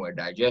relaxation where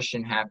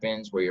digestion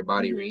happens, where your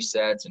body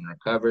resets and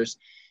recovers.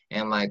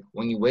 And like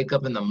when you wake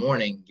up in the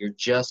morning, you're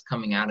just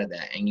coming out of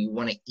that and you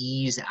want to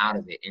ease out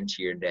of it into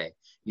your day.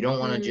 You don't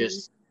want to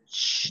just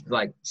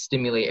like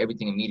stimulate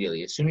everything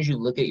immediately. As soon as you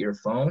look at your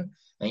phone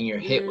and you're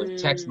hit with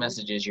text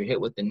messages, you're hit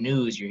with the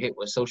news, you're hit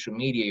with social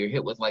media, you're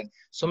hit with like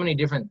so many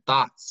different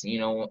thoughts, you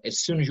know, as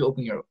soon as you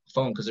open your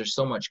phone, because there's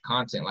so much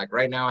content. Like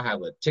right now I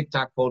have a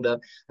TikTok pulled up,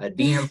 a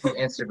DM from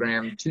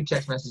Instagram, 2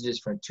 text messages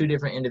from 2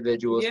 different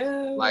individuals.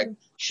 Yeah. Like,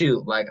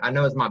 shoot, like I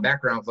know it's my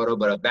background photo,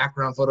 but a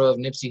background photo of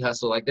Nipsey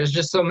Hussle. Like there's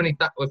just so many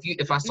thoughts.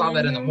 If I saw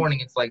that in the morning,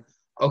 it's like,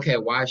 okay,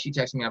 why is she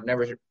texting me? I've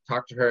never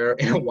talked to her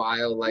in a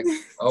while. Like,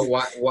 oh,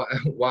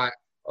 why?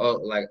 Oh,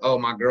 like, oh,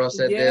 my girl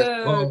said this.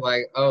 Yeah. Boom,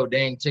 like, oh,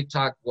 dang,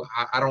 TikTok.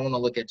 I don't want to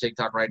look at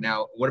TikTok right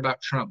now. What about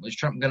Trump? Is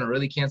Trump gonna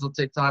really cancel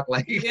TikTok?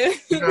 Like, you Yeah.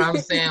 know what I'm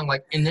saying?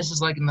 Like, and this is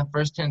like in the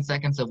first 10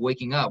 seconds of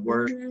waking up.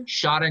 We're Mm-hmm.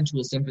 shot into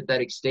a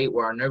sympathetic state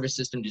where our nervous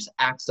system just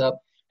acts up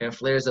and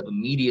flares up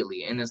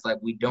immediately. And it's like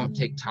we don't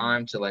take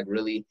time to like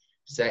really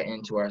set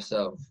into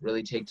ourselves,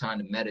 really take time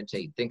to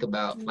meditate, think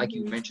about, like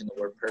you Mm-hmm. mentioned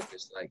the word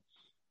purpose, like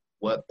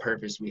what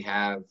purpose we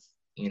have,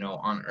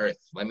 on earth.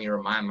 Let me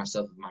remind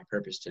myself of my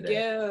purpose today.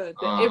 Yeah,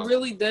 it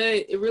really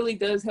does. It really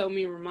does help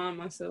me remind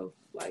myself,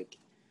 like,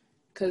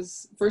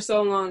 because for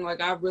so long,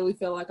 like, I really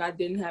felt like I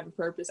didn't have a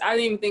purpose. I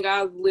didn't even think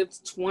I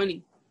lived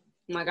 20.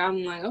 Like,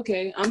 I'm like,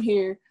 okay, I'm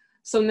here.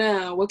 So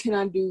now, what can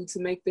I do to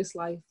make this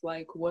life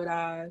like what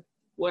I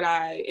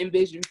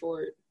envisioned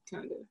for it,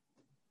 kind of.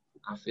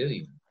 I feel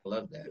you. I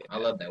love that. I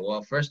love that.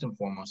 Well, first and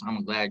foremost,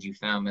 I'm glad you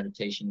found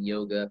meditation,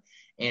 yoga,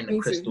 and the Me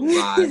crystal too.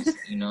 vibes.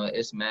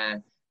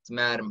 It's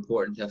mad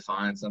important to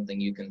find something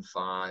you can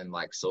find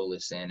like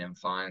solace in and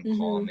find Mhm.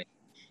 calming.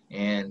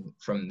 And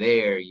from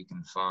there you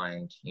can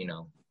find,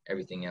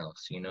 everything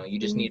else. You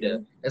just need to,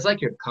 Mhm. it's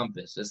like your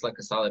compass. It's like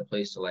a solid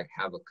place to like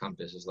have a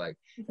compass. It's like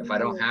if I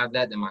don't Yeah. have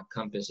that, then my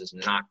compass is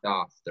knocked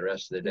off the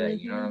rest of the day.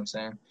 You know what Mhm. I'm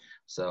saying?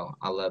 So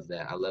I love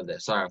that. I love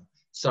that. Sorry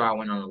I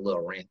went on a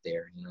little rant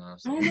there, you know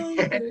what Oh I'm no,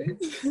 you saying?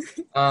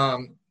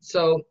 good.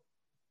 So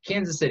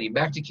Kansas City,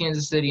 back to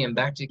Kansas City, and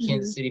back to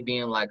Kansas Mhm. City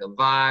being like a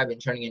vibe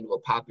and turning into a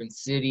poppin'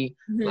 city.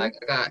 Mhm. Like,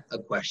 I got a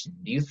question.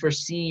 Do you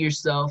foresee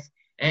yourself,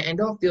 and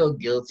don't feel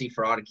guilty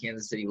for all the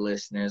Kansas City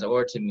listeners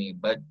or to me,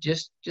 but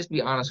just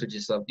be honest with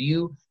yourself. Do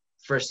you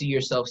foresee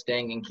yourself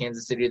staying in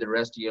Kansas City the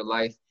rest of your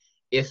life?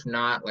 If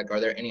not, like, are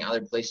there any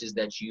other places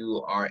that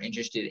you are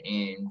interested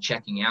in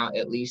checking out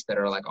at least that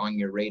are like on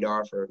your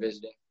radar for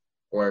visiting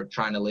or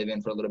trying to live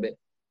in for a little bit?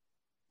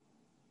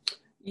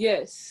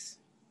 Yes.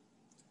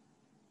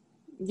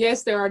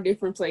 Yes, there are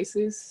different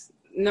places.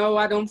 No,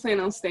 I don't plan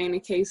on staying in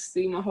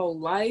KC my whole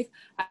life.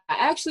 I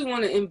actually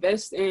want to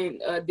invest in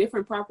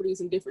different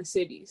properties in different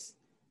cities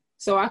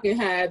so I can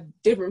have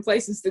different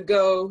places to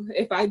go.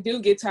 If I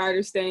do get tired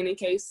of staying in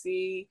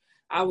KC,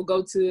 I will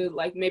go to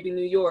like maybe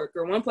New York,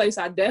 or one place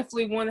I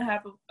definitely want to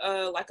have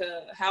like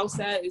a house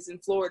at is in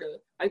Florida.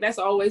 Like that's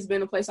always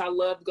been a place I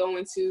loved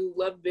going to,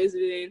 loved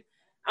visiting.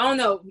 I don't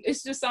know.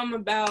 It's just something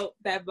about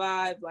that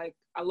vibe. Like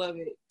I love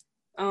it.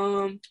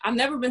 I've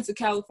never been to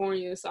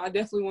California, so I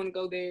definitely want to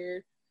go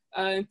there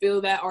and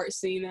feel that art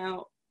scene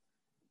out.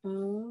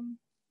 Um,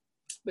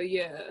 but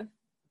yeah,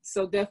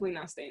 so definitely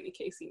not staying in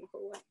KC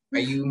for a Are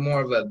while. you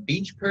more of a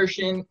beach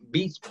person,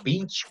 woods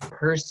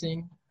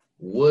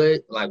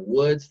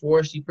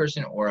foresty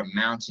person, or a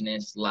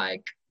mountainous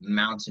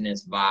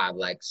vibe,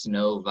 like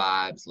snow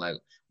vibes? Like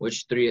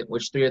which three of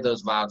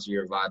those vibes are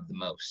your vibe the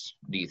most,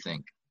 do you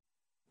think?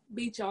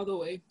 Beach all the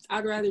way.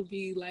 I'd rather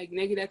be like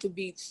naked at the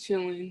beach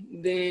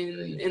chilling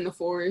than in the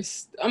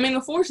forest. I mean,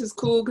 the forest is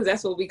cool because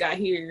that's what we got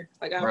here.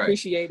 Like I Right.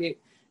 appreciate it,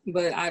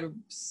 but I'd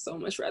so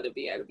much rather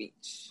be at a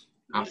beach.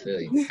 I Yeah. feel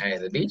you. Hey,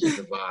 the beach is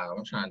the vibe.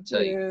 I'm trying to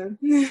tell you.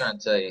 Yeah. Trying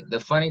to tell you. The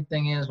funny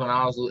thing is when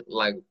I was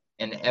like,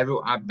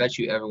 I bet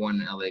you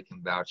everyone in LA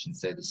can vouch and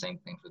say the same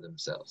thing for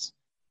themselves.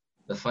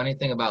 The funny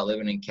thing about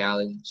living in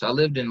Cali, so I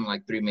lived in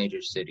like three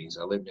major cities.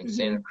 I lived in Hmm.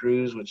 Santa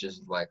Cruz, which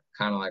is like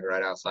kind of like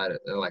right outside of,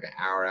 like an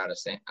hour out of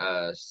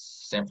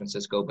San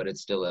Francisco, but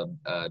it's still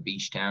a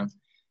beach town.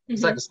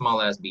 It's like Hmm. a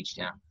small ass beach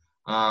town.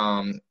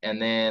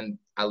 And then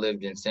I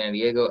lived in San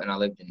Diego and I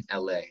lived in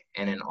LA.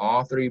 And in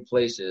all three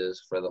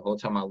places, for the whole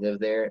time I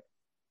lived there,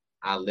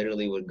 I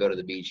literally would go to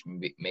the beach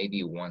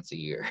maybe once a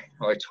year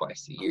or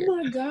twice a Oh year.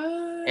 my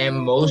And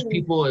most god.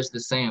 people is the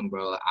same,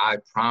 bro. I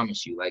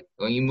promise you. Like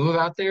when you move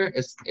out there,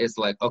 it's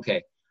like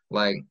okay,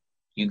 like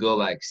you go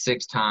like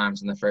 6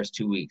 times in the first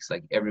 2 weeks.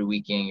 Like every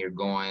weekend you're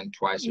going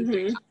twice or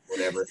three Hmm. times,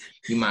 whatever.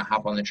 You might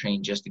hop on the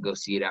train just to go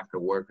see it after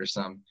work or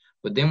something.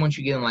 But then once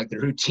you get in like the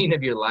routine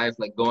of your life,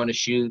 like going to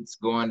shoots,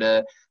 going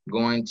to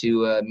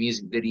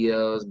music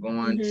videos,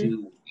 going Hmm.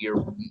 to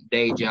your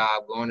day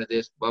job, going to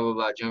this, blah blah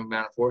blah, jumping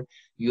back and forth,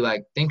 you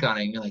like think on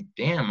it and you're like,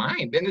 damn, I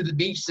ain't been to the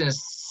beach since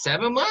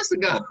 7 months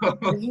ago.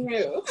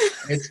 Yeah.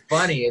 It's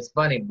funny,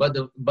 but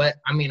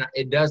I mean,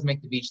 it does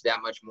make the beach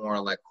that much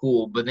more like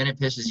cool. But then it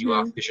pisses you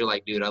off Hmm. because you're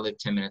like, dude, I live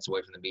 10 minutes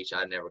away from the beach.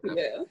 I'd never come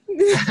Yeah.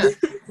 here.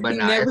 But You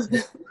nah, never.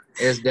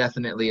 it's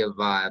definitely a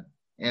vibe.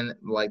 And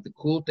like the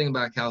cool thing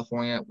about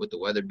California, with the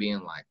weather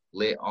being like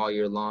lit all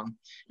year long,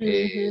 Hmm.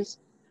 is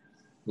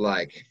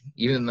like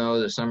even though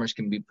the summers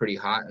can be pretty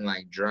hot and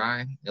like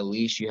dry, at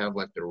least you have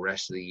like the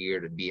rest of the year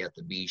to be at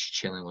the beach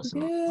chilling with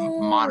some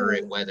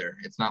moderate Yeah. weather.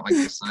 It's not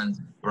like the sun's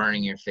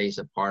burning your face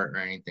apart or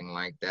anything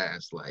like that.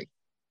 It's like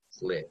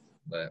it's lit.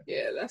 But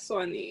Yeah, that's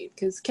what I need.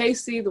 Because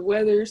KC, the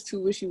weather is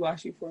too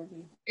wishy-washy for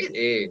me. it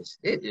is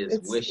It's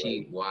like,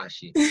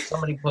 wishy-washy.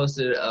 Somebody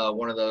posted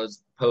one of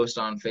those posts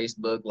on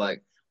Facebook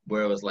like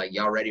where it was like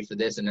y'all ready for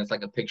this, and it's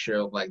like a picture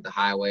of like the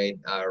highway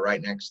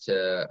right next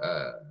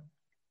to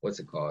what's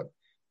it called?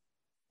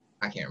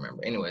 I can't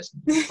remember. Anyways,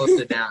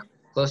 posted down.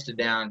 close to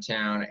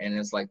downtown, and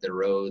it's like the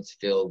roads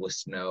filled with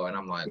snow, and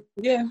I'm like,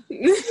 yeah.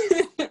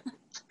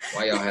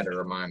 why y'all had to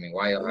remind me?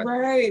 Why y'all had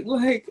right?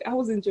 Like I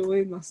was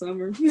enjoying my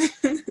summer.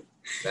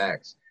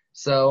 Facts.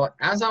 So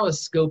as I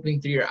was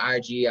scoping through your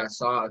IG, I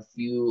saw a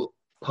few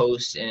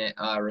posts in,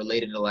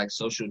 related to like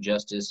social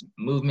justice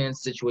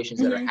movements, situations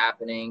that are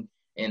happening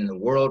in the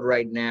world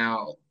right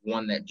now.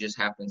 One that just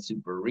happened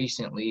super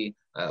recently,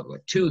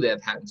 two that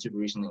have happened super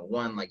recently,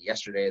 one like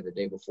yesterday or the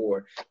day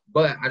before.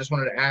 But I just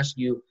wanted to ask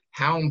you,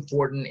 how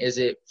important is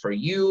it for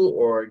you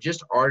or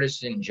just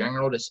artists in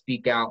general to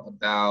speak out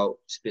about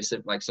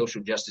specific like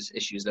social justice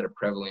issues that are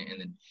prevalent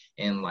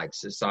in like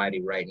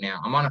society right now?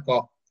 I'm on a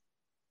call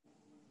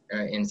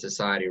in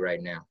society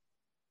right now.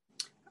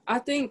 I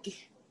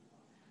think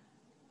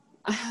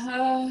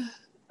I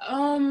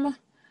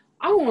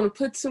don't want to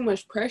put too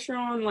much pressure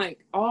on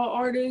like all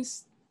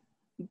artists,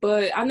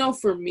 but I know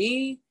for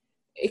me,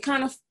 it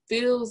kind of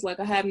feels like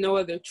I have no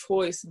other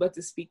choice but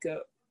to speak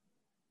up,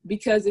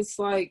 because it's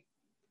like,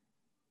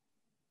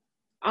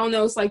 I don't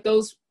know, it's like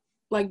those,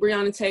 like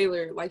Breonna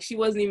Taylor, like she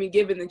wasn't even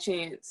given the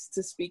chance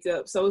to speak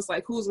up. So it's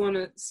like, who's going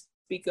to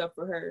speak up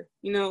for her,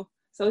 you know?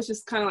 So it's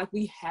just kind of like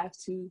we have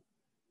to,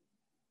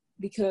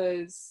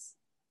 because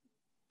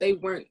they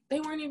weren't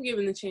even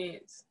given the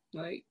chance.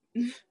 Like,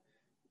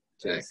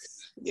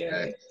 just,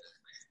 yeah.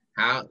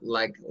 How,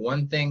 like,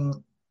 one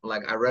thing,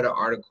 like, I read an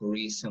article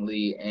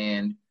recently,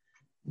 and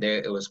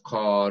it was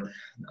called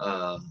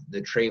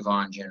the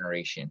Trayvon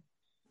generation,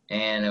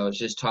 and it was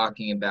just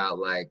talking about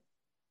like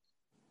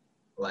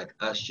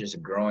us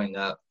just growing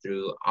up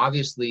through,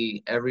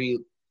 obviously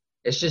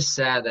it's just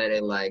sad that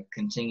it like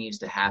continues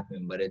to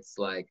happen, but it's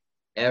like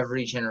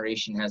every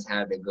generation has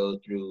had to go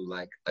through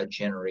like a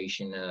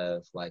generation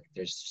of like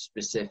there's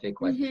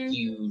specific like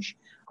huge,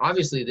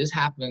 obviously this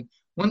happened.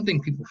 One thing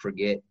people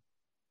forget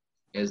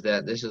is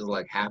that this is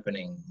like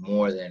happening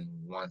more than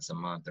once a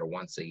month or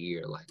once a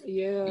year. Like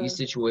these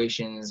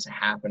situations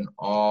happen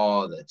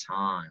all the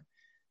time.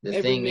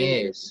 The thing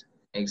is,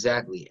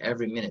 exactly,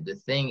 every minute. The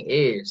thing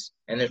is,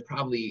 and there's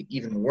probably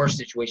even worse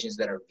situations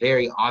that are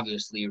very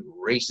obviously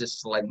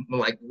racist,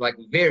 like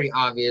very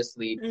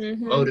obviously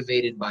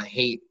motivated by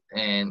hate.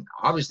 And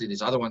obviously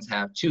these other ones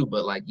have too,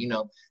 but like, you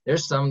know,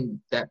 there's some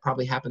that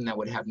probably happened that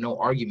would have no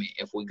argument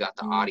if we got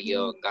the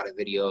audio and got a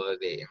video of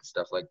it and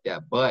stuff like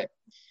that. But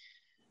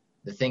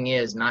the thing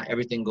is, not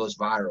everything goes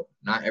viral.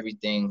 Not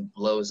everything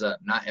blows up.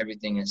 Not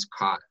everything is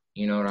caught.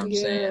 You know what I'm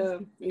saying?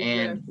 Exactly.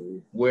 And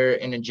we're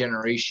in a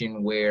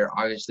generation where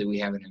obviously we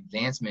have an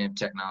advancement of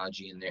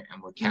technology in there,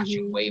 and we're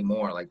catching way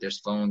more. Like there's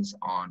phones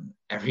on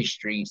every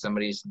street.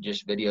 Somebody's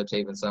just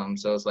videotaping something.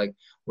 So it's like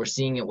we're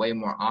seeing it way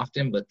more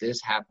often, but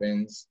this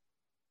happens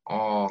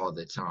all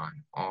the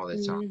time.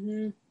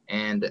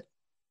 And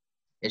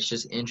it's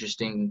just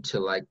interesting to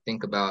like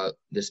think about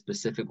the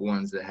specific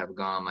ones that have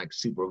gone like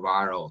super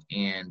viral,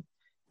 and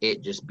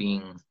it just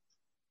being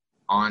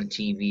on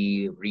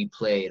TV,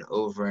 replayed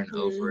over and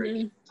over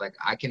again. Like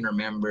I can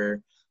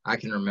remember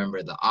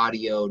the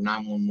audio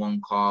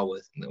 911 call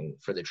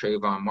for the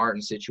Trayvon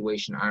Martin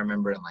situation. I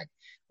remember in like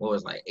what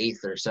was like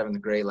 8th or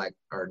 7th grade, like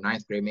or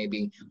 9th grade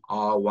maybe,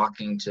 all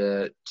walking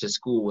to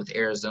school with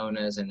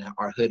Arizonas and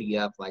our hoodie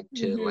up, like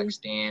to like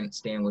stand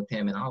with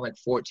him. And I was like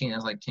 14.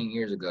 That's like 10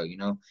 years ago, you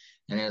know.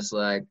 And it's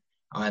like,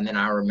 and then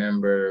I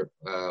remember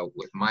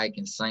with Mike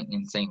in St.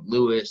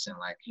 Louis, and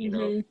like you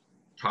know,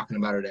 talking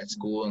about it at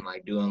school and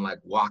like doing like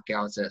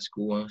walkouts at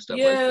school and stuff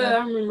like that. Yeah,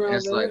 I remember and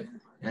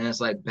that. It's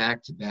like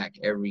back to back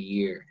every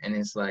year, and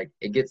it's like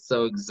it gets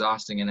so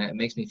exhausting, and it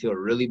makes me feel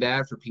really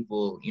bad for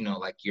people, you know,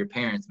 like your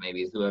parents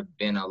maybe, who have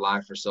been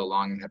alive for so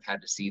long and have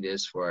had to see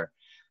this for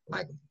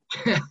like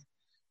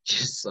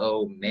just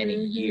so many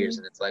years.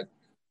 And it's like,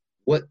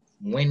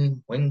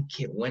 when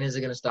is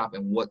it gonna stop,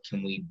 and what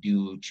can we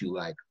do to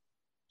like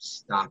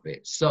stop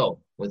it? So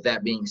with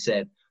that being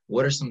said,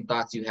 what are some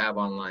thoughts you have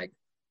on like,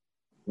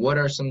 what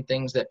are some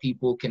things that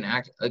people can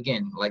act,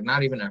 again, like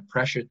not even a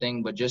pressure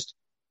thing, but just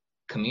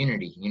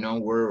community, you know,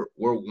 we're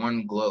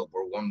one globe,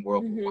 we're one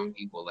world, we're one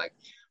people. Like,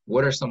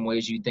 what are some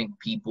ways you think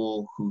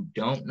people who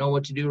don't know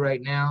what to do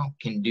right now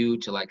can do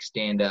to like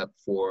stand up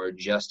for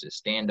justice,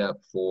 stand up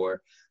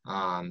for,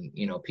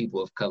 you know,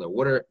 people of color?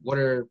 What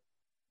are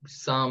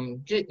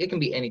some, it can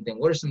be anything.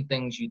 What are some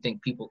things you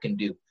think people can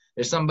do?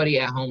 There's somebody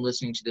at home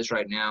listening to this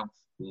right now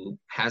who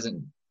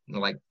hasn't,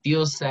 like,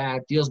 feels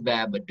sad, feels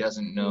bad, but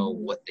doesn't know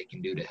what they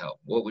can do to help.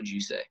 What would you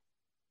say?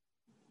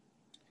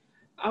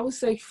 I would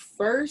say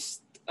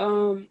first,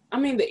 I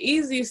mean, the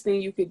easiest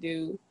thing you could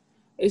do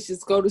is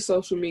just go to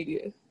social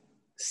media.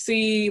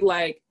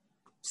 Sadly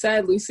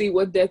see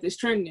what death is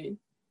trending.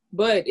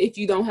 But if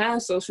you don't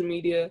have social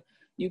media,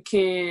 you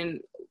can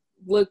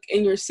look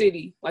in your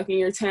city, like in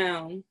your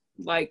town,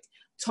 like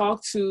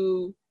talk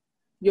to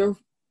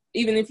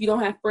even if you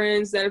don't have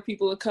friends that are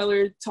people of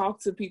color, talk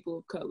to people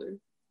of color.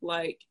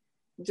 Like,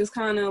 just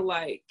kind of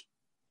like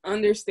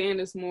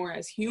understand us more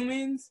as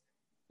humans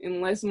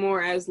and less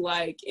more as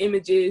like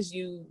images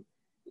you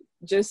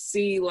just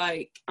see,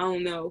 like, I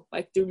don't know,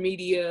 like through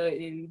media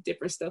and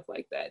different stuff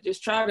like that.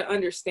 Just try to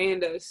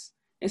understand us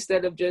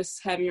instead of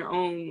just having your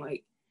own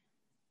like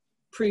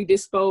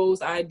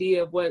predisposed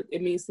idea of what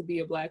it means to be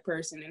a Black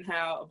person and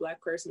how a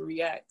Black person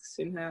reacts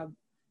and how,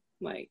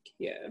 like,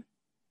 yeah.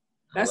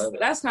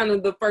 That's kind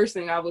of the first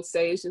thing I would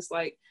say. It's just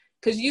like,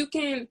 because you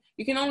can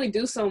only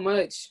do so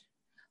much.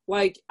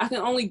 Like, I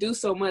can only do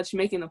so much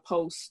making a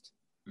post,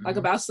 like,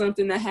 about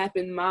something that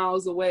happened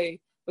miles away.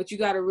 But you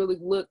got to really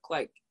look,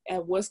 like,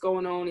 at what's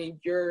going on in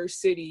your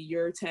city,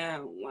 your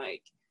town.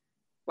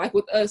 Like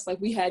with us, like,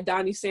 we had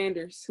Donnie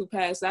Sanders, who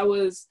passed. That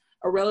was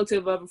a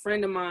relative of a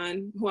friend of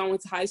mine who I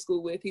went to high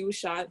school with. He was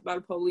shot by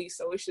the police.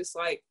 So it's just,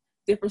 like,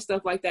 different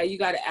stuff like that. You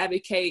got to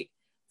advocate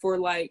for,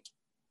 like,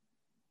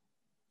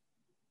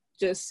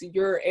 just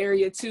your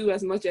area too,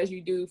 as much as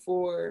you do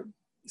for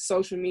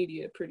social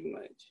media, pretty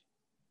much.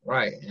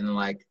 Right. And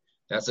like,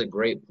 that's a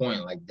great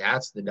point. Like,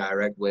 that's the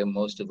direct way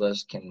most of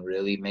us can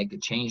really make a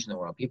change in the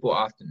world. People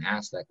often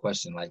ask that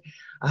question, like,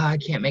 I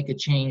can't make a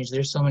change.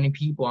 There's so many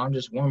people. I'm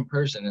just one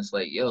person. It's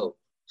like, yo,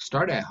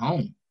 start at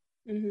home.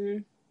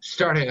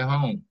 Start at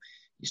home.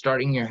 You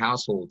start in your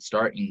household.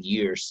 Start in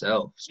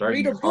yourself. Start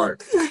in your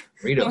heart.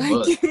 Read a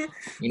book.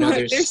 You know,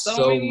 there's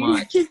so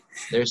much.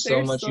 There's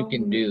so much you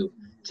can do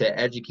to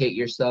educate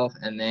yourself.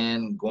 And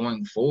then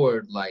going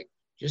forward, like,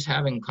 just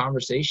having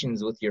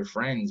conversations with your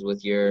friends,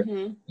 with your,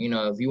 you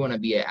know, if you want to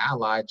be an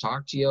ally,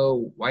 talk to your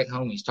white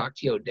homies, talk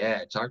to your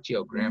dad, talk to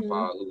your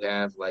grandpa who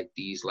have like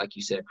these, like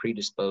you said,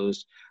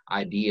 predisposed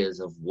ideas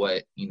of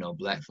what, you know,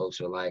 Black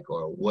folks are like,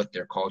 or what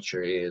their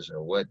culture is,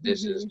 or what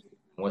this is,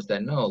 what's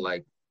that. No,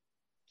 like,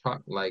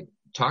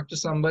 talk to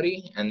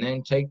somebody, and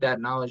then take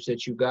that knowledge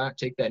that you got,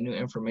 take that new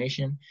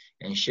information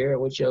and share it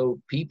with your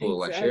people,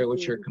 like share it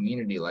with your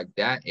community. Like,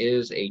 that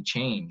is a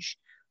change.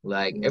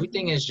 Like,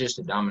 everything is just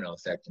a domino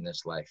effect in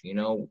this life. You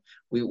know,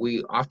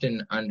 we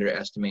often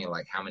underestimate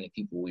like how many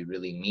people we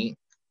really meet.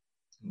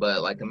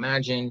 But like,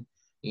 imagine,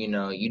 you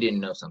know, you didn't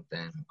know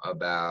something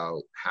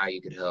about how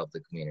you could help the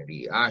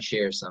community. I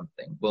share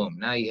something. Boom.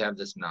 Now you have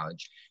this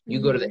knowledge.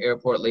 You go to the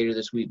airport later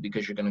this week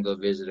because you're going to go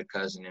visit a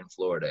cousin in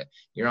Florida.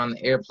 You're on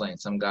the airplane.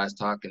 Some guy's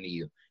talking to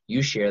you.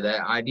 You share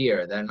that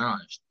idea or that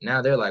knowledge.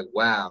 Now they're like,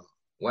 wow,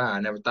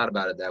 I never thought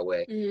about it that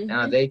way.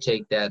 Now they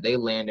take that, they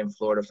land in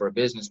Florida for a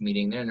business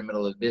meeting. They're in the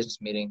middle of a business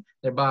meeting.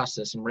 Their boss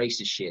says some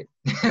racist shit.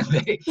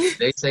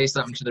 they say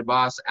something to their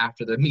boss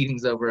after the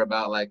meeting's over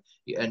about like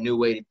a new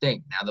way to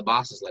think. Now the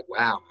boss is like,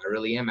 wow, I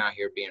really am out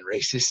here being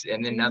racist.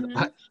 And then now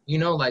you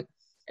know, like,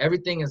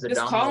 everything is a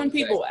just calling effect.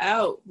 People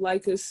out,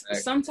 like, cause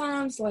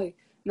sometimes, like,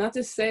 not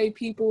to say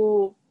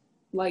people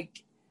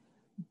like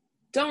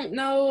don't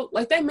know,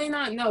 like, they may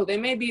not know, they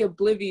may be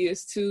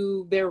oblivious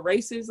to their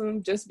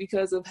racism just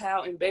because of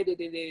how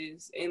embedded it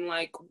is in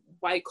like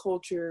white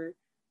culture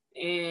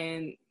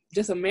and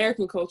just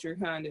American culture,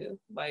 kind of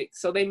like,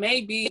 so they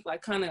may be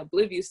like kind of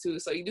oblivious to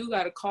it. So you do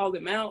got to call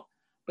them out.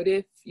 But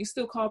if you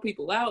still call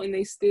people out and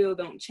they still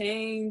don't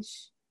change,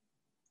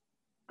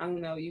 I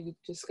don't know, you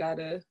just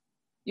gotta,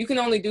 you can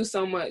only do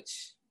so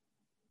much.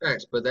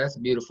 Facts, but that's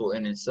beautiful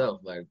in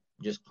itself, like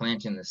just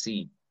planting the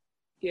seed.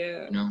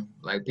 Yeah. You know,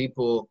 like,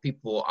 people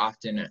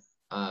often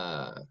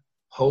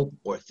hope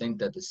or think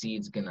that the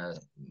seed's gonna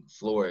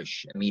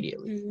flourish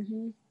immediately.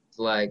 It's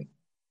like,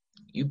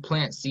 you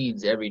plant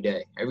seeds every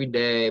day. Every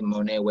day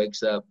Monae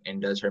wakes up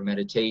and does her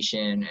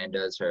meditation and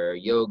does her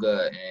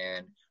yoga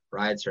and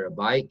rides her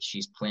bike.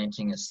 She's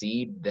planting a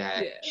seed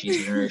that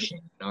she's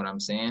nourishing. You know what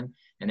I'm saying?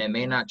 And it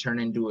may not turn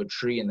into a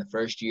tree in the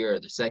first year or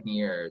the second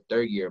year or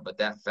third year, but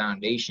that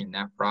foundation,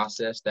 that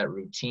process, that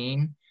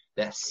routine,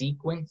 that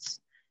sequence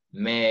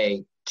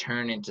may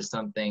turn into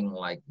something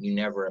like you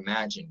never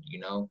imagined, you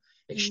know,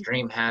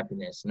 extreme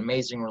happiness, an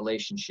amazing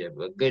relationship,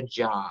 a good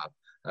job,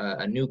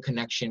 a new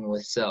connection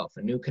with self,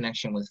 a new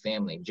connection with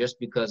family, just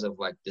because of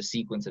like the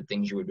sequence of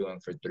things you were doing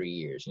for 3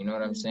 years. You know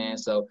what I'm saying?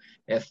 So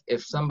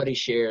if somebody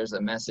shares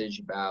a message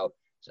about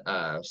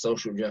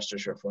social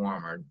justice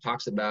reform, or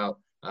talks about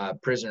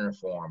prison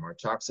reform, or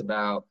talks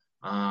about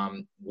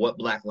what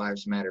Black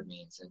Lives Matter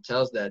means, and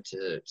tells that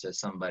to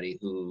somebody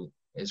who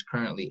is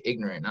currently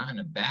ignorant, not in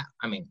a bad,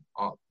 I mean,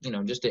 you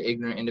know, just an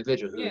ignorant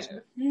individual who's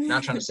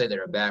not trying to say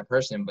they're a bad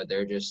person, but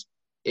they're just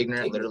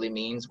ignorant. Literally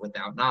means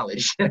without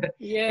knowledge.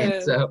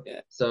 And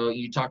so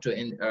you talk to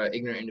an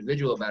ignorant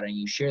individual about it, and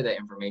you share that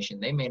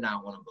information. They may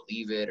not want to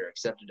believe it or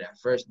accept it at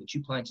first, but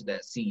you planted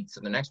that seed. So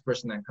the next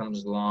person that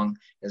comes along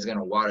is going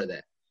to water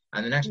that.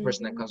 And the next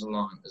person that comes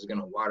along is going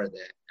to water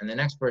that. And the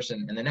next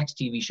person, and the next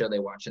TV show they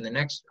watch, and the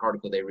next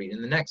article they read,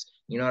 and the next,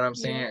 you know what I'm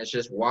saying? It's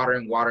just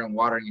watering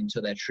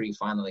until that tree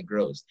finally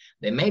grows.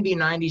 They may be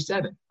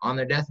 97 on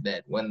their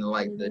deathbed when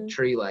the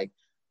tree, like,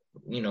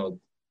 you know,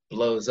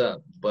 blows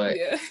up. But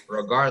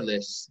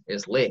regardless,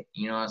 it's lit.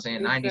 You know what I'm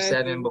saying?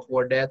 97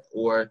 before death,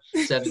 or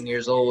 7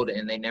 years old,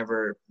 and they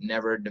never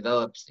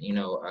developed, you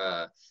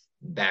know,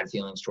 bad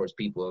feelings towards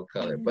people of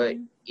color. But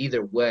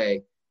either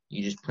way,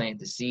 you just plant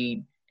the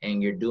seed,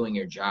 and you're doing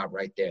your job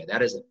right there.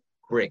 That is a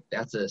brick.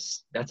 That's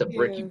a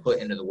brick you put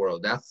into the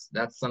world. That's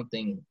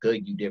something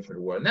good you did for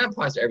the world. And that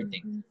applies to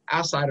everything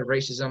outside of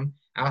racism,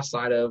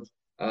 outside of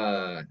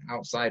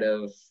outside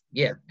of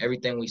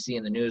everything we see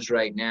in the news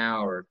right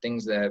now, or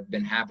things that have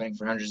been happening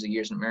for hundreds of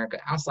years in America.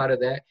 Outside of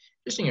that,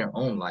 just in your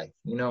own life,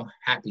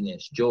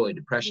 happiness, joy,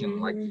 depression,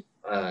 like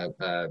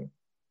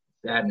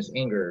sadness,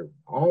 anger,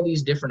 all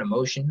these different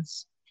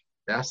emotions.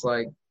 That's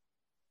like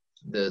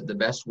the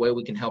best way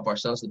we can help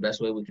ourselves. The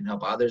best way we can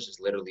help others is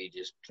literally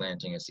just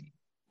planting a seed.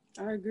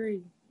 I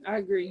agree.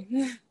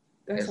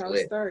 That's how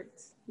lit. It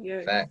starts.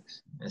 Yeah.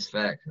 Facts. It's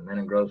facts, and then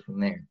it grows from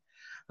there.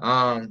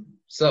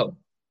 So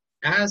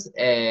as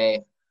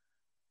a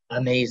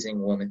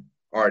amazing woman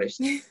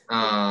artist,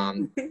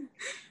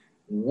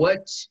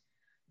 what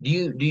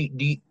do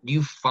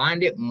you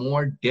find it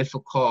more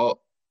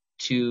difficult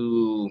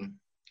to,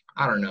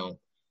 I don't know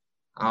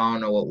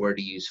what word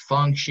to use,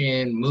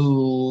 function,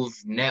 move,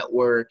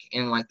 network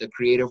in like the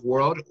creative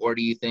world? Or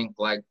do you think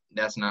like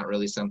that's not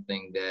really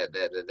something that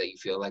you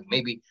feel like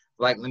maybe,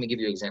 like, let me give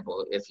you an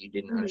example if you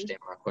didn't understand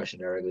my question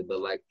directly,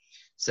 but like,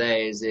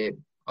 say, is it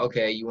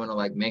okay, you want to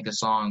like make a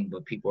song,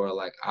 but people are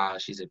like,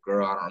 she's a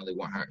girl, I don't really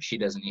want her, she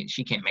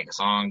can't make a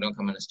song, don't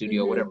come in the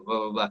studio, whatever, blah,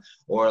 blah, blah.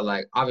 Or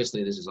like,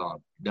 obviously this is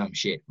all dumb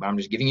shit, but I'm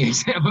just giving you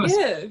examples.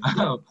 Yeah.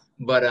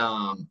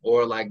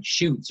 Or like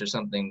shoots or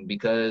something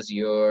because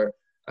you're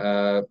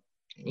a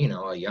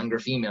younger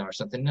female or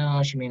something.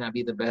 No, she may not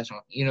be the best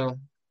one,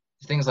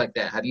 things like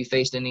that. Have you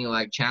faced any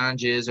like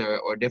challenges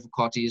or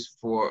difficulties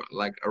for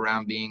like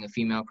around being a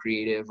female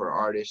creative or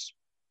artist?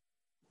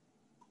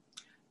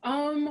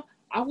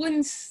 I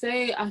wouldn't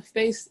say I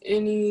faced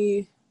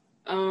any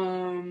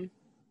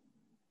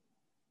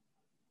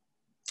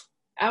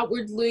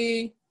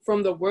outwardly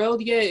from the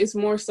world yet. It's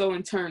more so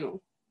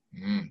internal.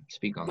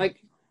 Speak on like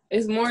that.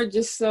 It's more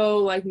just so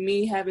like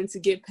me having to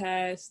get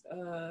past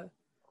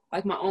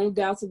like my own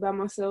doubts about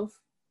myself,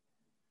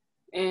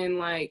 and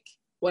like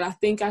what I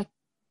think I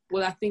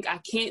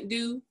can't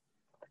do,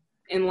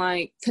 and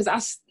like because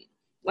I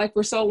like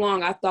for so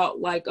long I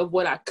thought like of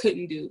what I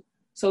couldn't do.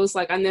 So it's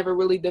like I never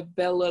really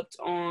developed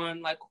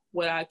on like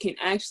what I can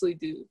actually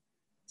do.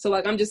 So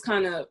like I'm just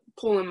kind of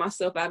pulling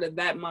myself out of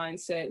that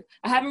mindset.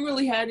 I haven't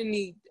really had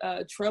any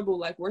trouble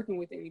like working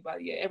with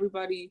anybody yet.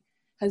 Everybody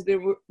has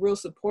been real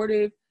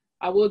supportive.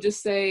 I will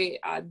just say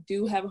I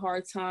do have a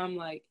hard time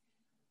like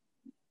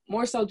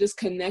more so just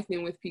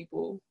connecting with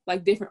people,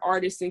 like different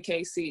artists in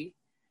KC,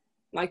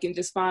 like, and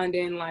just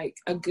finding like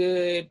a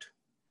good,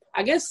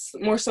 I guess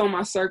more so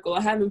my circle.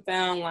 I haven't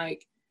found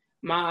like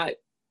my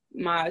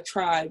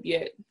tribe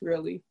yet,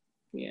 really.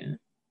 Yeah.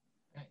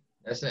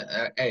 That's it.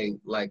 Hey,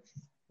 like,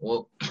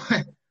 well,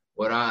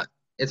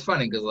 it's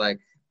funny because like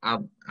I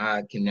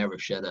can never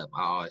shut up.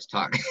 I always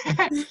talk.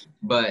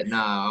 But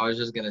I was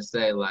just gonna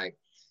say, like,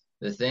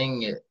 the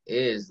thing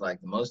is,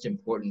 like, the most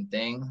important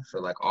thing for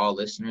like all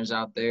listeners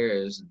out there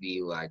is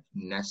the like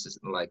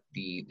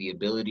the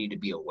ability to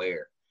be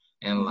aware.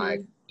 And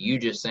like you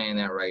just saying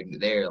that right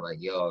there, like,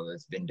 yo,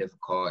 it's been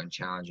difficult and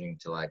challenging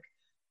to like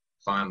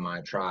find my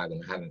tribe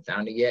and I haven't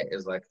found it yet,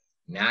 is like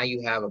now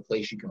you have a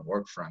place you can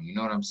work from. You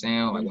know what I'm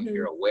saying? Like when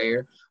you're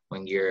aware,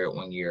 when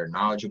you're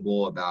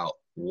knowledgeable about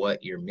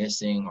what you're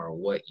missing or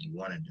what you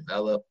want to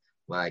develop,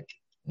 like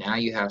now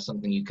you have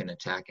something you can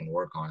attack and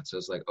work on. So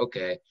it's like,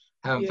 okay,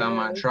 haven't found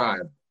my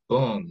tribe.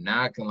 Boom.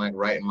 Now I can like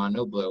write in my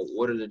notebook,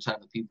 what are the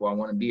type of people I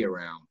want to be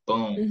around?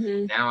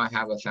 Boom. Now I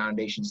have a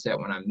foundation set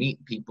when I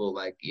meet people,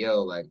 like,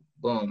 yo, like,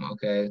 boom,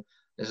 okay,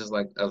 this is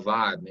like a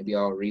vibe. Maybe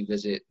I'll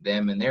revisit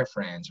them and their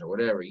friends or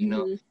whatever,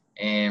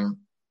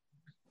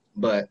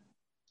 but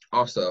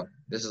also,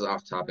 this is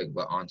off topic,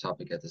 but on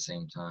topic at the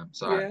same time.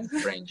 Sorry,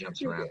 brain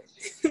jumps around.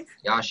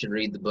 Y'all should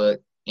read the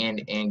book,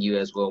 and you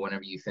as well,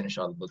 whenever you finish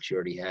all the books you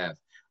already have.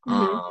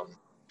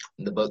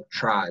 The book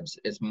Tribes.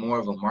 It's more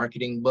of a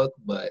marketing book,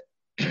 but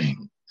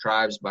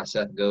Tribes by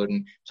Seth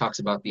Godin talks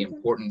about the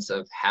importance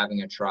of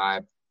having a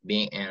tribe,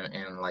 being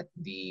and like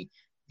the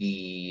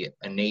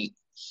innate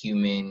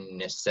human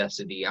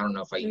necessity. I don't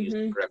know if I use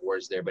the correct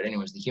words there, but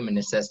anyways, the human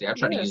necessity. I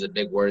tried to use a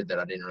big word that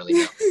I didn't really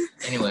know.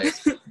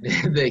 Anyways,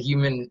 the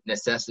human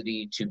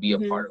necessity to be a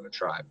part of a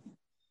tribe,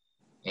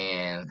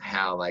 and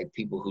how like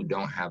people who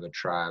don't have a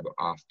tribe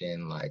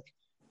often like,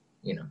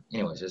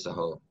 anyways, it's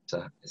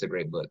a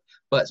great book.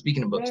 But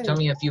speaking of books, tell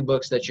me a few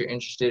books that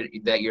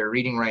you're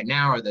reading right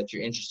now, or that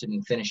you're interested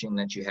in finishing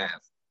that you have.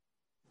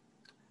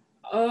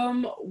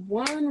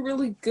 One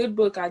really good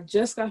book I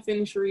just got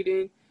finished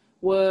reading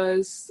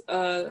was what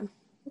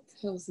the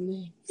hell's the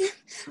name?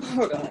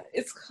 Hold on.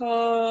 It's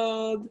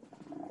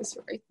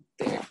right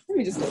there. Let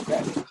me just go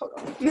grab it. Hold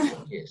on.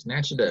 Yeah,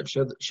 snatch it up.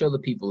 Show the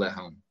people at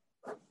home.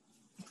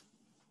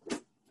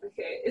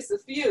 Okay, it's a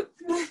few.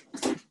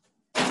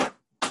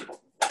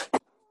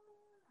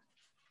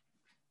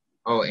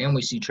 Oh, and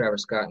we see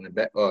Travis Scott in the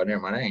back. Oh, never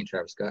mind. That ain't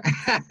Travis Scott.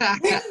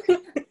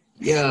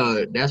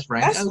 Yo, that's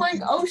Frank. That's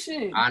Frank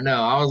Ocean. I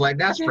know. I was like,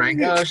 that's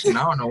Frank Ocean.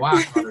 I don't know why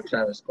I called her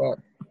Travis Scott.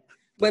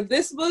 But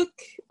this book,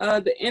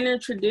 The Inner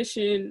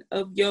Tradition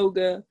of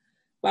Yoga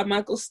by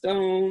Michael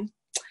Stone,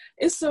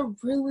 it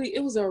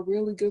was a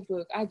really good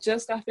book. I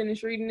just got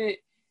finished reading it.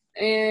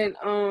 And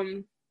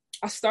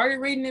I started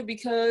reading it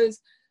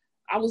because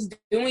I was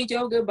doing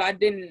yoga, but I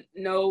didn't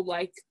know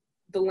like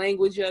the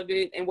language of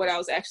it and what I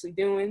was actually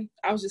doing.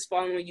 I was just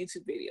following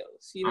YouTube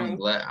videos, you know. I'm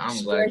glad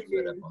you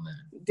read up on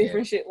that.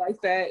 Different shit like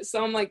that.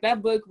 So I'm like,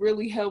 that book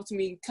really helped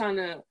me kind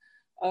of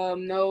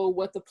know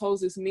what the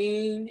poses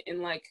mean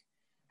and like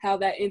how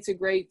that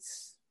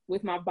integrates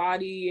with my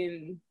body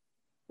and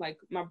like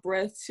my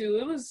breath too.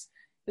 It was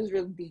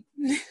really deep.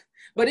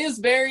 But it was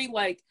very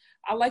like,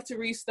 I like to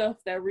read stuff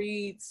that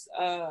reads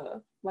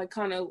like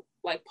kind of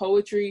like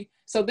poetry.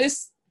 So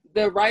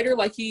the writer,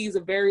 like he's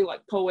a very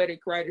like poetic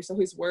writer, so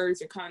his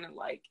words are kind of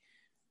like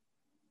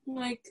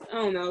I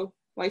don't know,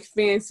 like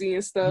fancy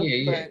and stuff.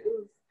 But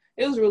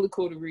it was really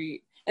cool to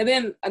read. And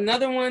then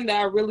another one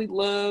that I really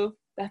love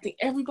that I think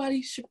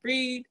everybody should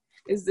read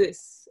is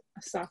this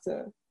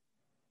Asata.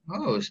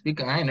 Oh,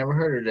 I ain't never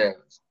heard of that.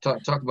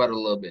 Talk about it a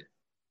little bit.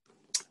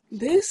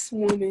 This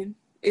woman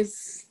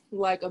is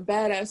like a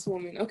badass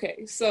woman.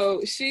 Okay,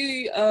 so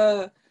she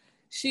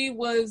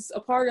was a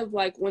part of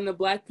like when the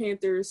Black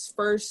Panthers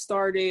first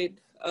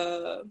started,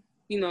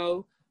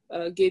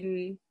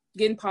 getting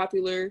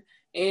popular,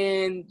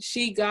 and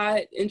she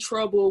got in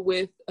trouble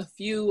with a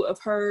few of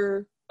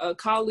her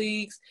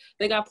colleagues.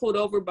 They got pulled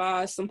over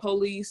by some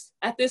police.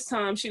 At this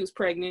time, she was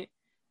pregnant,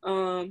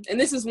 and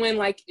this is when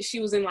like she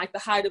was in like the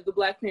height of the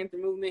Black Panther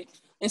movement,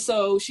 and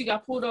so she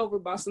got pulled over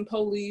by some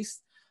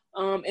police,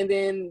 and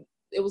then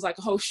it was like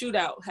a whole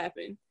shootout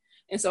happened,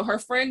 and so her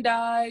friend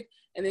died.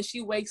 And then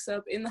she wakes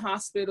up in the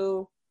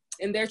hospital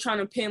and they're trying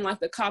to pin like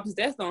the cop's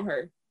death on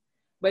her.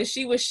 But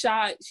she was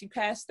shot. She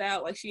passed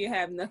out. Like she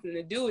had nothing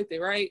to do with it,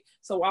 right?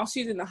 So while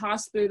she's in the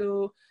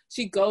hospital,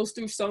 she goes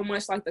through so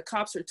much. Like the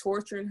cops are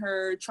torturing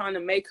her, trying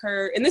to make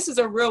her. And this is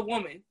a real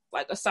woman,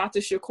 like Assata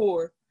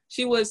Shakur.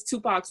 She was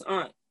Tupac's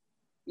aunt.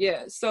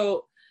 Yeah.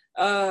 So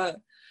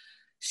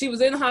she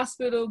was in the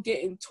hospital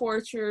getting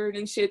tortured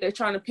and shit. They're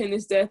trying to pin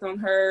this death on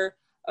her.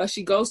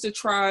 She goes to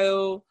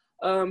trial.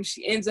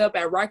 She ends up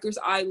at Rikers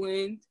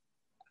Island.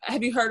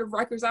 Have you heard of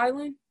Rikers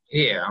Island?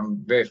 Yeah,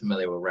 I'm very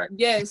familiar with Rikers.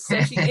 Yes, so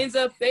she ends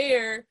up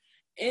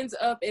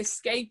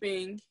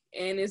escaping,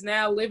 and is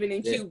now living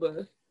in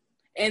Cuba.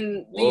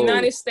 And the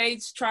United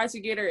States tried to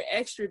get her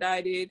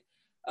extradited,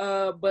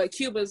 but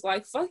Cuba's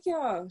like, fuck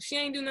y'all. She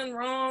ain't do nothing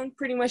wrong.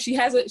 Pretty much, she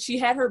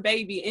had her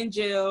baby in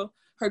jail.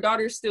 Her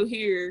daughter's still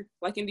here,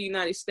 like in the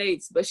United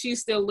States, but she's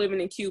still living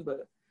in Cuba,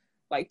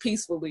 like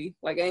peacefully.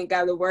 Like ain't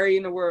got a worry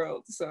in the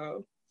world.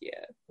 So.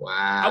 Yeah.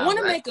 Wow. I want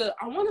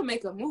to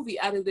make a movie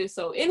out of this.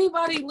 So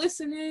anybody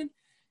listening,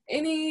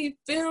 any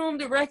film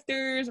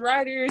directors,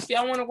 writers, if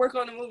y'all want to work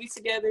on a movie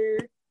together,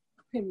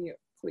 hit me up,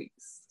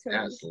 please.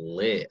 That's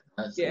lit.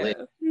 That's lit.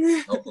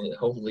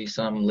 Hopefully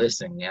some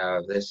listen.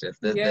 Yeah, if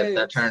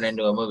that turned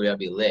into a movie, that'd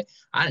be lit.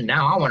 I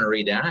want to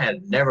read that. I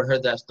had never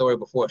heard that story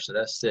before, so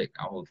that's sick.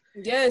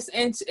 Yes,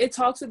 and it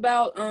talks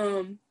about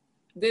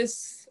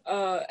this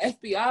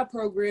FBI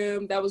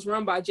program that was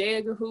run by J.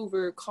 Edgar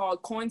Hoover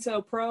called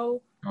COINTELPRO.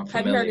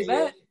 Have you heard of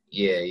that?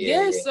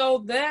 Yeah.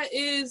 So that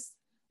is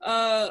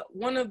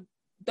one of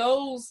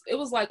those. It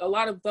was like a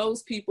lot of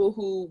those people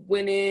who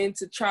went in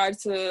to try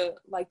to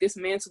like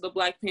dismantle the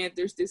Black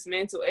Panthers,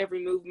 dismantle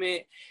every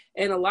movement,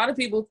 and a lot of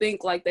people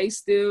think like they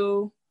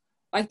still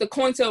like the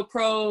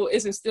COINTELPRO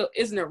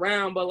isn't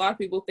around, but a lot of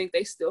people think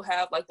they still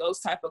have like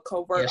those type of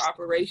covert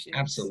operations.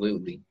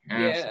 Absolutely.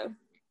 Yeah.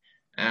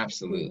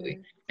 Absolutely.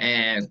 Mm-hmm.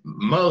 And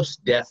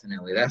most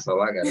definitely, that's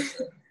all I gotta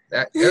say.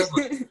 That's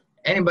like,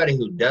 anybody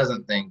who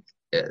doesn't think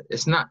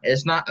it's not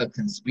a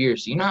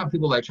conspiracy. You know how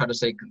people like try to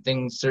say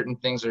certain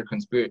things are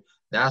conspiracy.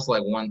 That's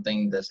like one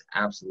thing that's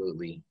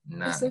absolutely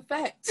not. It's a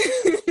fact.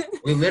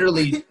 We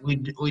literally we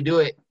do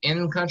it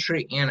in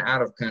country and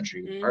out of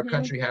country. Mm-hmm. Our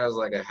country has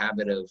like a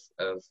habit of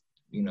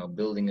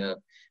building up,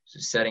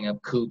 setting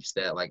up coups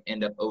that like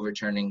end up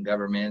overturning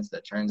governments,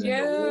 that turns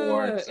into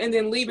wars, and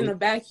then leaving a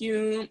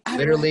vacuum.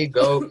 Literally,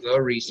 go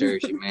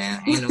research it,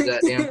 man. Ain't no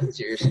goddamn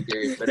conspiracy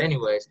theories. But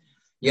anyways,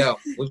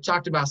 we've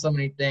talked about so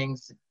many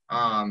things.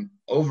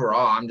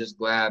 Overall, I'm just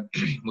glad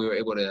we were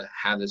able to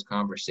have this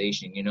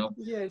conversation.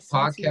 Yes,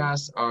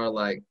 podcasts are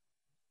like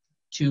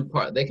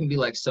two-part. They can be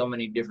like so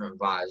many different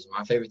vibes.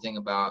 My favorite thing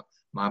about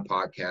my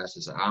podcast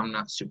is I'm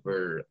not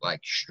super like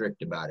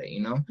strict about it,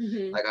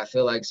 Mm-hmm. Like I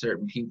feel like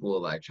certain people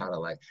like try to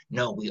like,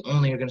 no, we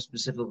only are going to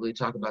specifically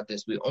talk about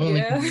this. We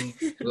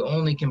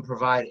only can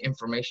provide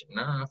information.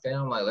 Nah,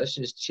 fam, like let's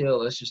just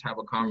chill. Let's just have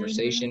a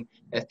conversation.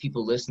 Mm-hmm. If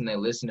people listen, they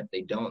listen. If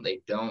they don't,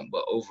 they don't.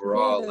 But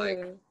overall, like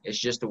it's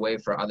just a way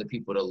for other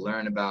people to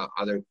learn about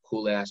other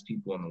cool ass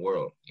people in the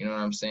world. You know what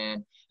I'm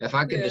saying? If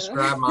I could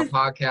describe my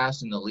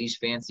podcast in the least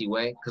fancy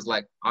way, because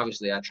like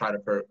obviously I try to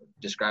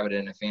describe it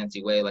in a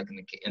fancy way, like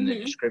in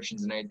the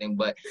descriptions and everything,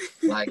 but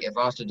like if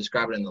I was to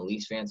describe it in the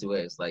least fancy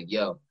way, it's like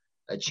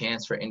a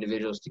chance for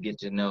individuals to get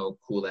to know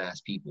cool ass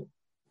people.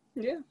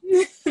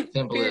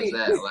 Simple as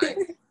that.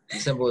 Like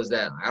simple as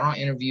that.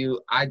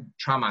 I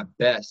try my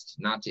best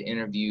not to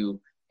interview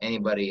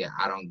anybody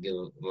I don't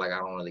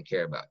really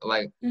care about.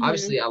 Like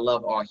obviously I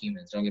love all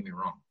humans, don't get me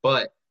wrong,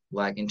 but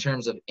like in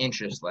terms of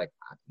interest, like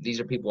these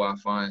are people I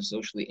find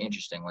socially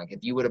interesting. Like if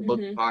you would have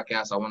booked a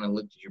podcast, I want to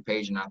look at your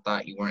page and I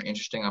thought you weren't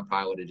interesting, I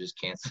probably would have just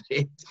canceled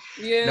it.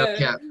 No Yeah.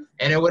 cap.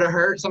 And it would have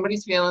hurt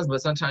somebody's feelings,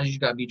 but sometimes you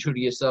just gotta be true to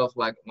yourself.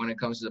 Like when it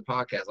comes to the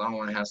podcast, I don't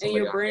want to have And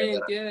somebody your on here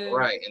brand, that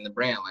right in the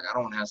brand. Like I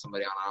don't want to have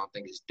somebody on I don't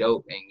think is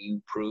dope, and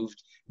you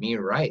proved me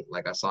right.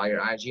 Like I saw your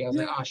IG, I was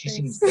like, oh, she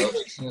seems dope.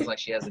 She seems like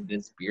she has a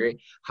good spirit.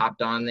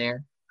 Hopped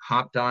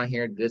on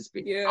here, good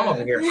spirit. Yeah. I'm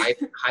over here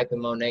hyping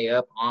Monae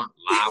up on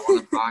live on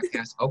the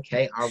podcast.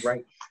 Okay, all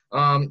right.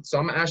 So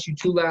I'm gonna ask you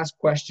two last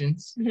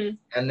questions,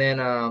 and then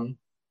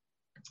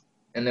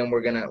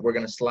we're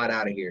gonna slide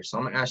out of here. So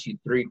I'm gonna ask you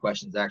three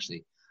questions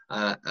actually.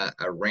 A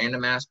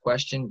random ass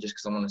question just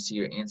because I want to see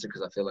your answer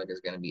because I feel like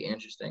it's gonna be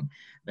interesting.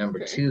 Number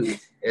two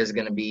is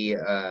gonna be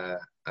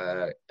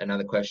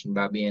another question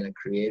about being a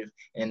creative,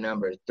 and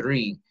number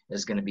three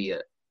is gonna be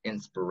a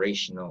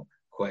inspirational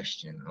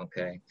question.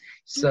 Okay,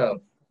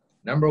 so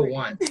number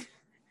one,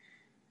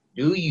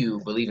 do you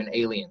believe in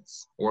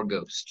aliens or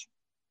ghosts?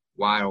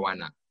 Why or why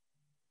not?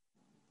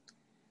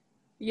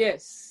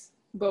 Yes,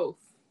 both.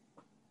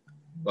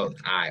 Both.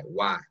 All right.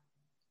 Why?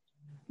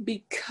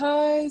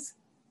 Because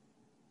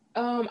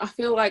I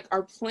feel like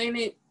our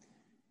planet,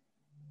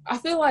 I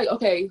feel like,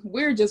 okay,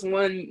 we're just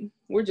one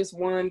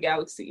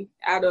galaxy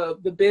out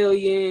of the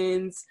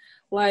billions.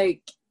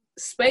 Like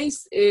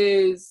space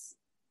is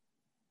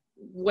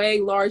way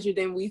larger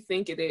than we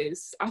think it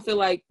is. I feel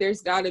like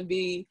there's got to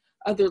be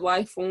other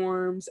life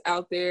forms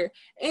out there.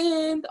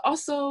 And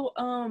also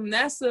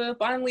NASA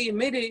finally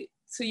admitted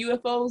to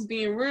UFOs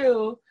being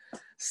real.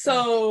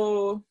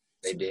 So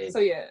they did. So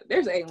yeah,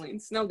 there's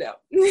aliens, no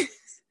doubt.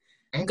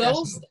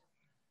 Ghosts,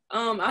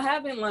 I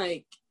haven't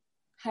like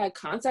had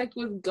contact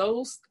with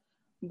ghosts,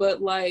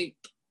 but like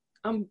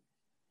I'm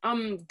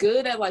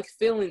good at like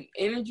feeling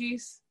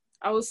energies,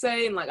 I would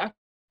say, and like I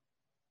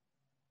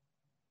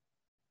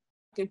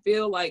can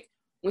feel like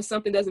when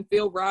something doesn't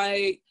feel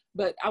right,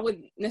 but I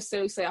wouldn't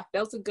necessarily say I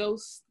felt a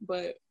ghost,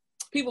 but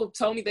people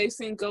told me they've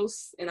seen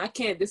ghosts, and I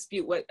can't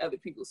dispute what other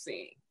people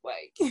seen.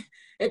 Like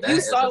if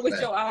you saw it with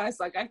your eyes,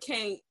 like I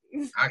can't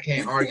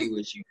argue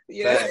with you.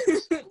 Yeah.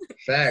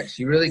 Facts.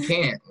 You really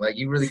can't. Like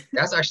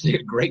that's actually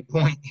a great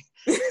point.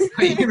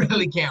 You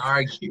really can't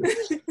argue.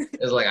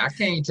 It's like I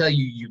can't tell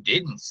you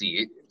didn't see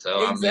it.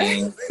 So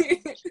exactly. I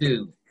mean,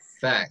 dude,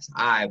 facts.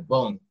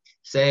 Boom.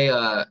 Say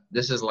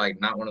this is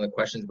like not one of the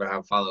questions, but I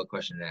have a follow-up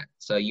question to that.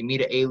 So you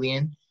meet an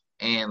alien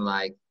and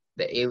like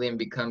the alien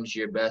becomes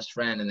your best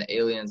friend and the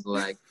alien's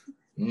like,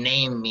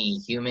 name me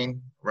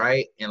human,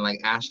 right? And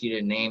like ask you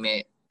to name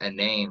it a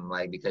name,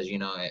 like because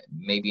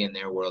maybe in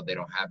their world they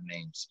don't have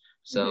names.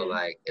 So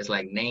like it's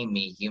like, name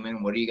me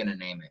human, what are you gonna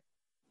name it?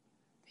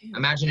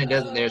 Imagine it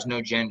doesn't there's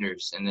no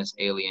genders in this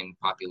alien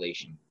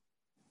population.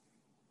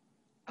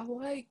 I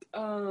like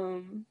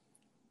I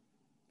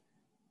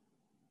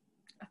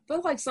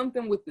feel like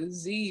something with the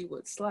Z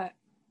would slap.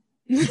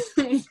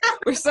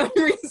 For some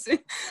reason.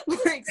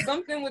 Like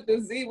something with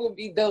the Z would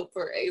be dope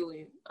for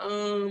alien.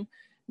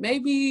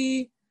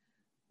 Maybe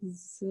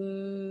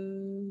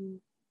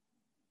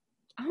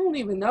I don't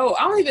even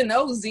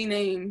know Z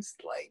names.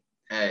 Like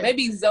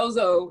maybe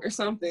Zozo or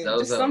something. Zozo,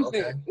 just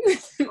something.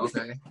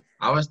 Okay.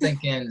 I was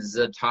thinking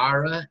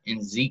Zatara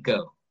and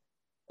Zico.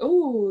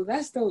 Oh,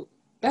 that's dope.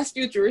 That's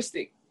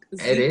futuristic.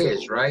 Zico. It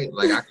is, right?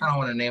 Like I kind of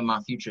want to name my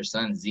future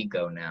son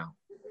Zico now.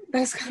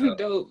 That's kind of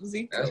dope,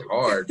 Zico. That's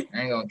hard. I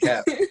ain't gonna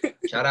cap.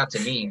 Shout out to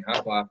me.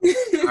 Hop off.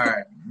 All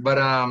right. But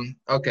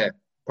okay.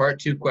 Part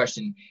 2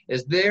 question.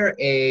 Is there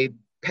a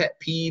pet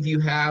peeve you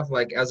have,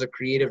 like as a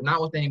creative,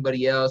 not with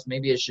anybody else?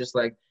 Maybe it's just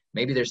like,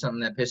 maybe there's something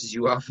that pisses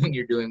you off when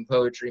you're doing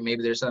poetry.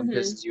 Maybe there's something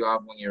pisses you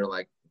off when you're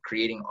like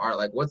creating art.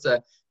 Like what's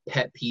a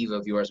pet peeve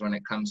of yours when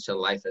it comes to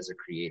life as a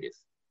creative?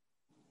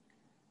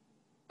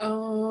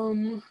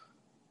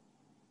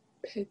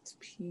 Pet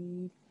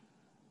peeve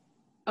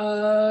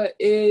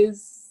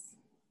is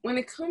when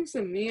it comes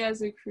to me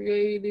as a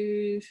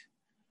creative,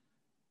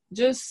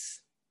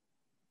 just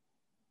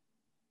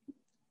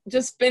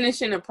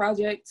finishing a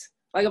project.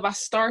 Like if I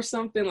start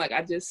something, like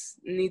I just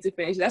need to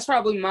finish. That's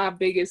probably my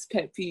biggest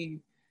pet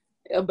peeve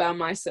about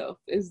myself,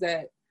 is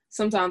that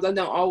sometimes I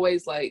don't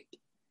always like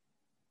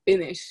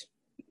finish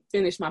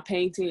my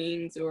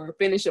paintings or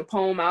finish a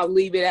poem. I'll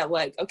leave it at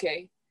like,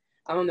 okay,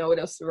 I don't know what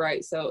else to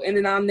write. So, and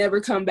then I'll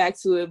never come back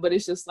to it, but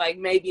it's just like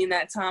maybe in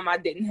that time I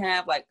didn't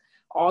have like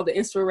all the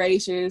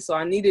inspiration, so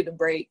I needed a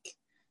break.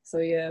 So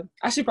yeah,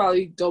 I should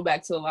probably go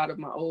back to a lot of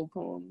my old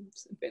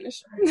poems and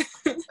finish.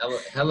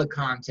 hella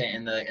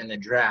content in the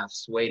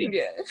drafts waiting.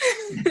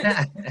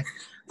 Yeah.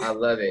 I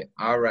love it.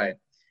 All right.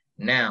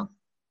 Now,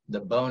 the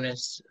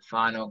bonus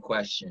final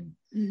question.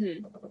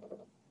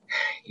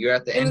 You're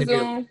at the end of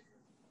your...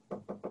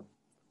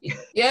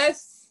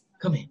 Yes.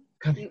 Come in.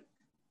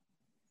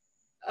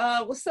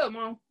 What's up,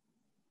 Mom?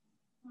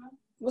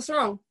 What's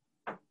wrong?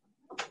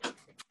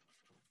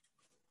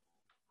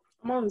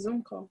 I'm on a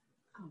Zoom call.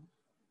 Oh.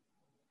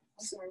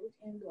 I'm sorry, what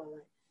can do I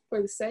like?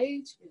 For the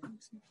sage? Yeah.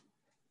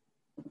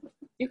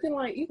 You can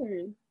light either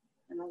end.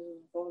 And I'm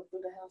going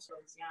through the house or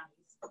it's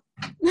Yanni's.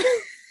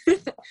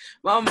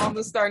 My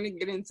mama's starting to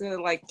get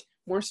into like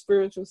more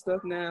spiritual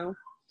stuff now.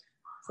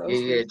 So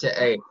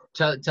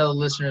Tell the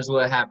listeners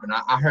what happened.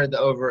 I heard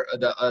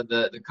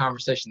the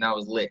conversation that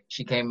was lit.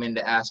 She came in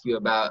to ask you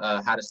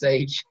about how to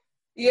sage.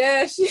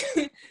 Yeah, she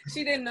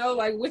didn't know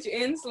like which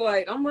ends to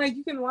light. I'm like,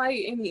 you can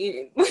light any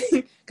end,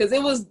 because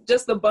it was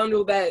just a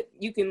bundle that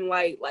you can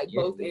light like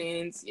both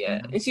ends.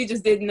 Yeah, and she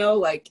just didn't know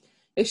like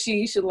if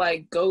she should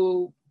like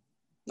go,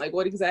 like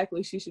what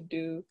exactly she should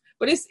do.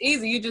 But it's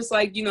easy. You just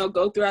like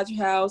go throughout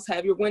your house,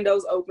 have your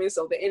windows open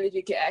so the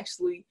energy can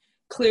actually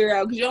clear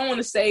out, because you don't want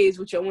to sage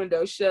with your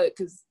windows shut,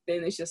 because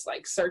then it's just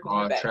like circling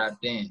all back.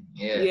 Trapped in.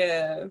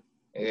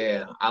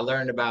 Yeah, I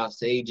learned about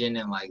saging,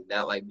 and like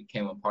that like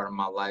became a part of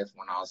my life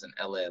when I was in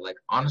LA. Like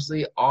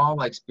honestly, all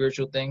like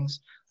spiritual things,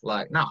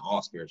 like not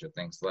all spiritual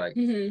things. Like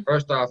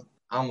first off,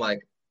 I'm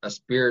like a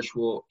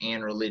spiritual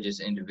and religious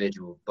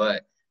individual,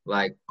 but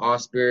like all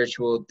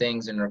spiritual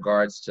things in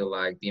regards to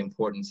like the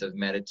importance of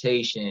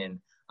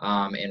meditation,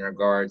 in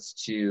regards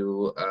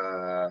to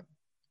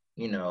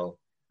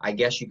I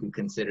guess you could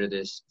consider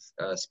this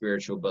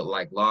spiritual, but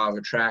like law of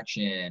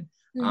attraction,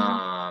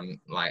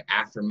 like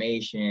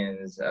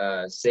affirmations,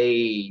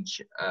 sage,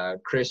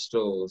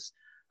 crystals,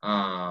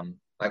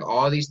 like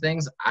all these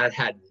things I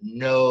had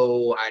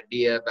no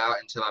idea about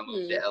until I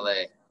moved to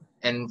LA.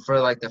 And for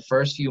like the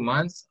first few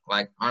months,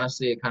 like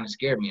honestly, it kind of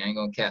scared me. I ain't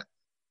gonna cap.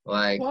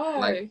 Like,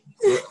 why?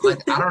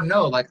 like I don't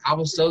know. Like I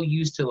was so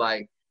used to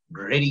like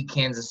gritty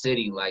Kansas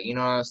City, like you know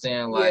what I'm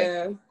saying?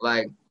 Like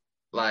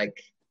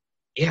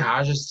yeah, I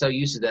was just so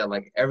used to that.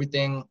 Like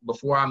everything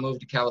before I moved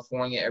to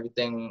California,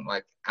 everything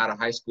like out of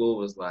high school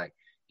was like,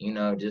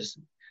 just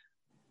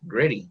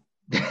gritty.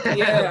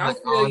 Yeah, I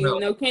feel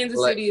you.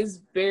 Kansas City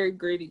is very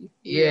gritty.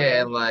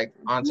 Yeah, and like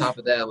on top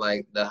of that,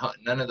 like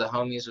none of the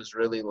homies was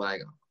really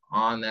like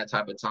on that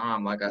type of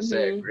time. Like I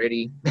said,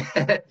 gritty.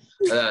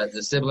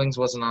 The siblings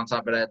wasn't on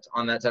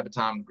that type of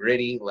time.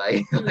 Gritty,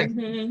 like I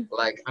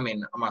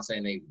mean, I'm not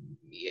saying they.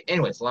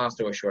 Anyways, long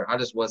story short, I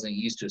just wasn't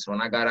used to it. So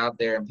when I got out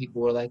there and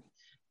people were like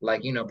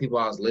people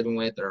I was living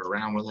with or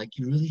around were like,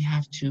 you really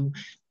have to,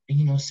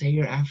 say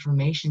your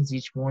affirmations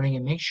each morning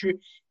and make sure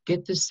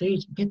get this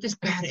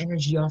bad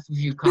energy off of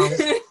you,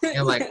 Collis.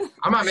 And like,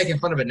 I'm not making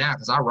fun of it now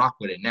because I rock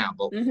with it now.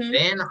 But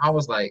then I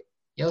was like,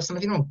 yo, some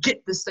of you don't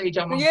get this sage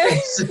out my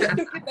face. Get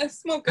that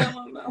smoke out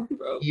my mouth,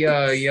 bro.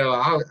 Yo,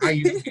 I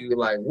used to be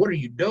like, what are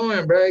you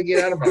doing, bro?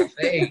 Get out of my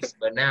face.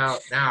 But now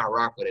I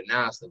rock with it.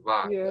 Now it's the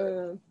vibe.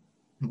 Yeah.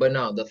 But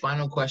no, the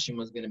final question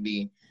was gonna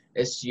be,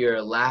 it's your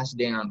last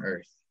day on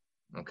Earth.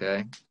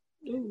 Okay.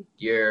 Ooh.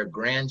 Your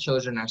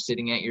grandchildren are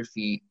sitting at your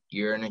feet.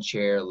 You're in a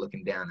chair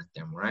looking down at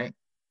them, right?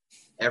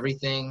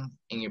 Everything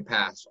in your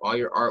past, all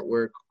your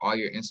artwork, all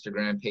your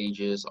Instagram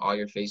pages, all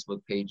your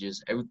Facebook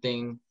pages,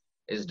 everything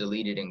is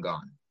deleted and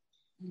gone.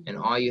 And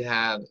all you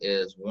have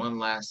is one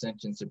last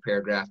sentence or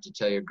paragraph to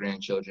tell your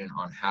grandchildren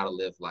on how to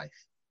live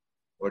life.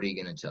 What are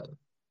you going to tell them?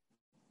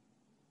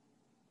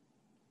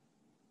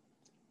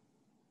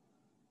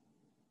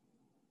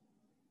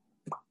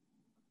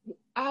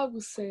 I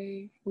would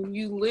say when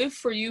you live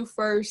for you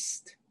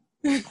first,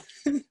 I'm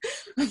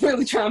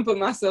really trying to put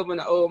myself in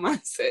the old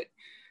mindset.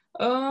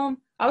 I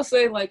would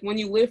say like when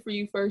you live for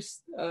you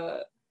first,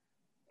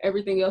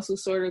 everything else will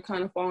sort of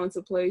kind of fall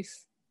into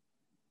place.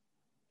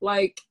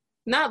 Like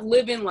not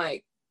living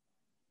like,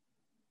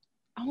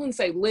 I wouldn't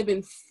say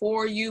living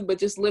for you, but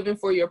just living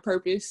for your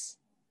purpose.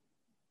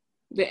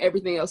 Then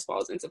everything else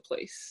falls into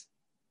place.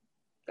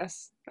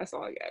 That's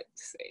all I got to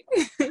say.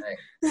 Hey,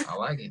 I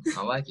like it.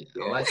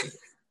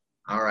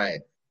 All right.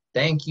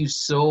 Thank you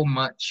so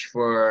much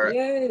for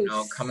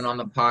coming on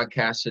the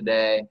podcast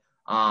today,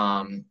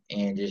 and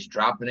just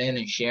dropping in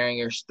and sharing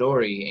your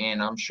story.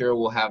 And I'm sure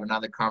we'll have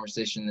another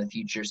conversation in the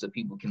future so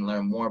people can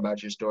learn more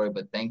about your story.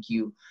 But thank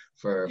you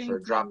for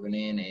dropping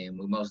in, and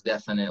we most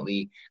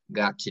definitely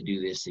got to do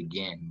this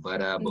again. But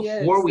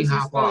before we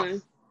hop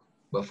off,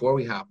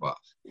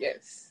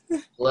 yes,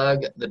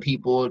 plug the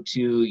people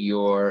to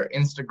your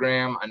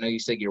Instagram. I know you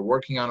said you're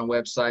working on a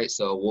website,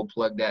 so we'll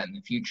plug that in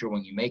the future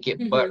when you make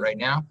it. But right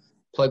now,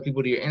 plug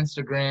people to your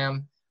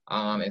Instagram.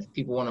 If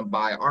people want to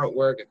buy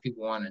artwork, if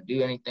people want to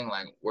do anything,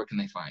 like where can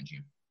they find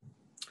you?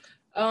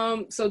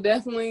 So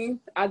definitely,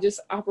 I just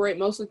operate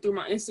mostly through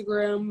my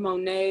Instagram,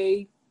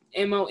 Monae,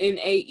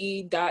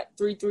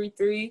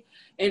 MONAE.333,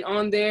 and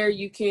on there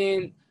you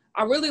can.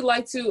 I really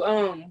like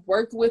to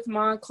work with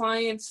my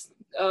clients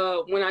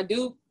when I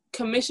do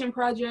commission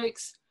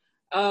projects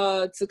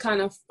to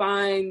kind of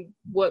find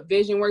what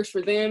vision works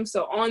for them.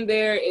 So on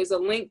there is a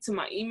link to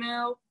my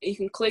email. You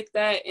can click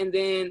that, and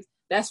then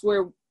that's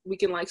where we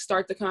can like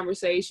start the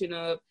conversation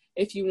of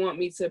if you want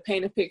me to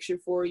paint a picture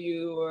for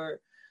you,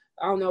 or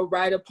I don't know,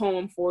 write a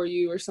poem for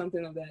you or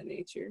something of that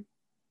nature.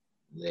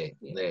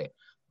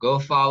 Go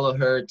follow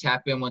her,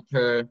 tap in with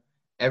her.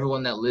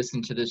 Everyone that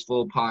listened to this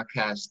full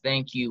podcast,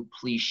 thank you.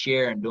 Please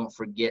share, and don't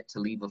forget to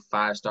leave a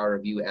 5-star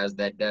review, as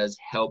that does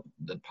help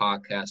the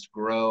podcast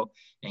grow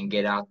and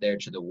get out there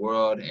to the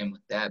world. And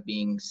with that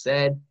being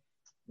said,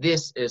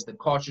 this is the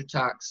Culture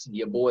Talks,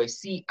 your boy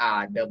CIZZY.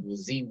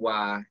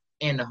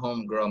 and the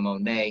homegirl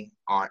Monae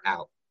are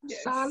out.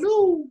 Yes.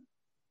 Salud.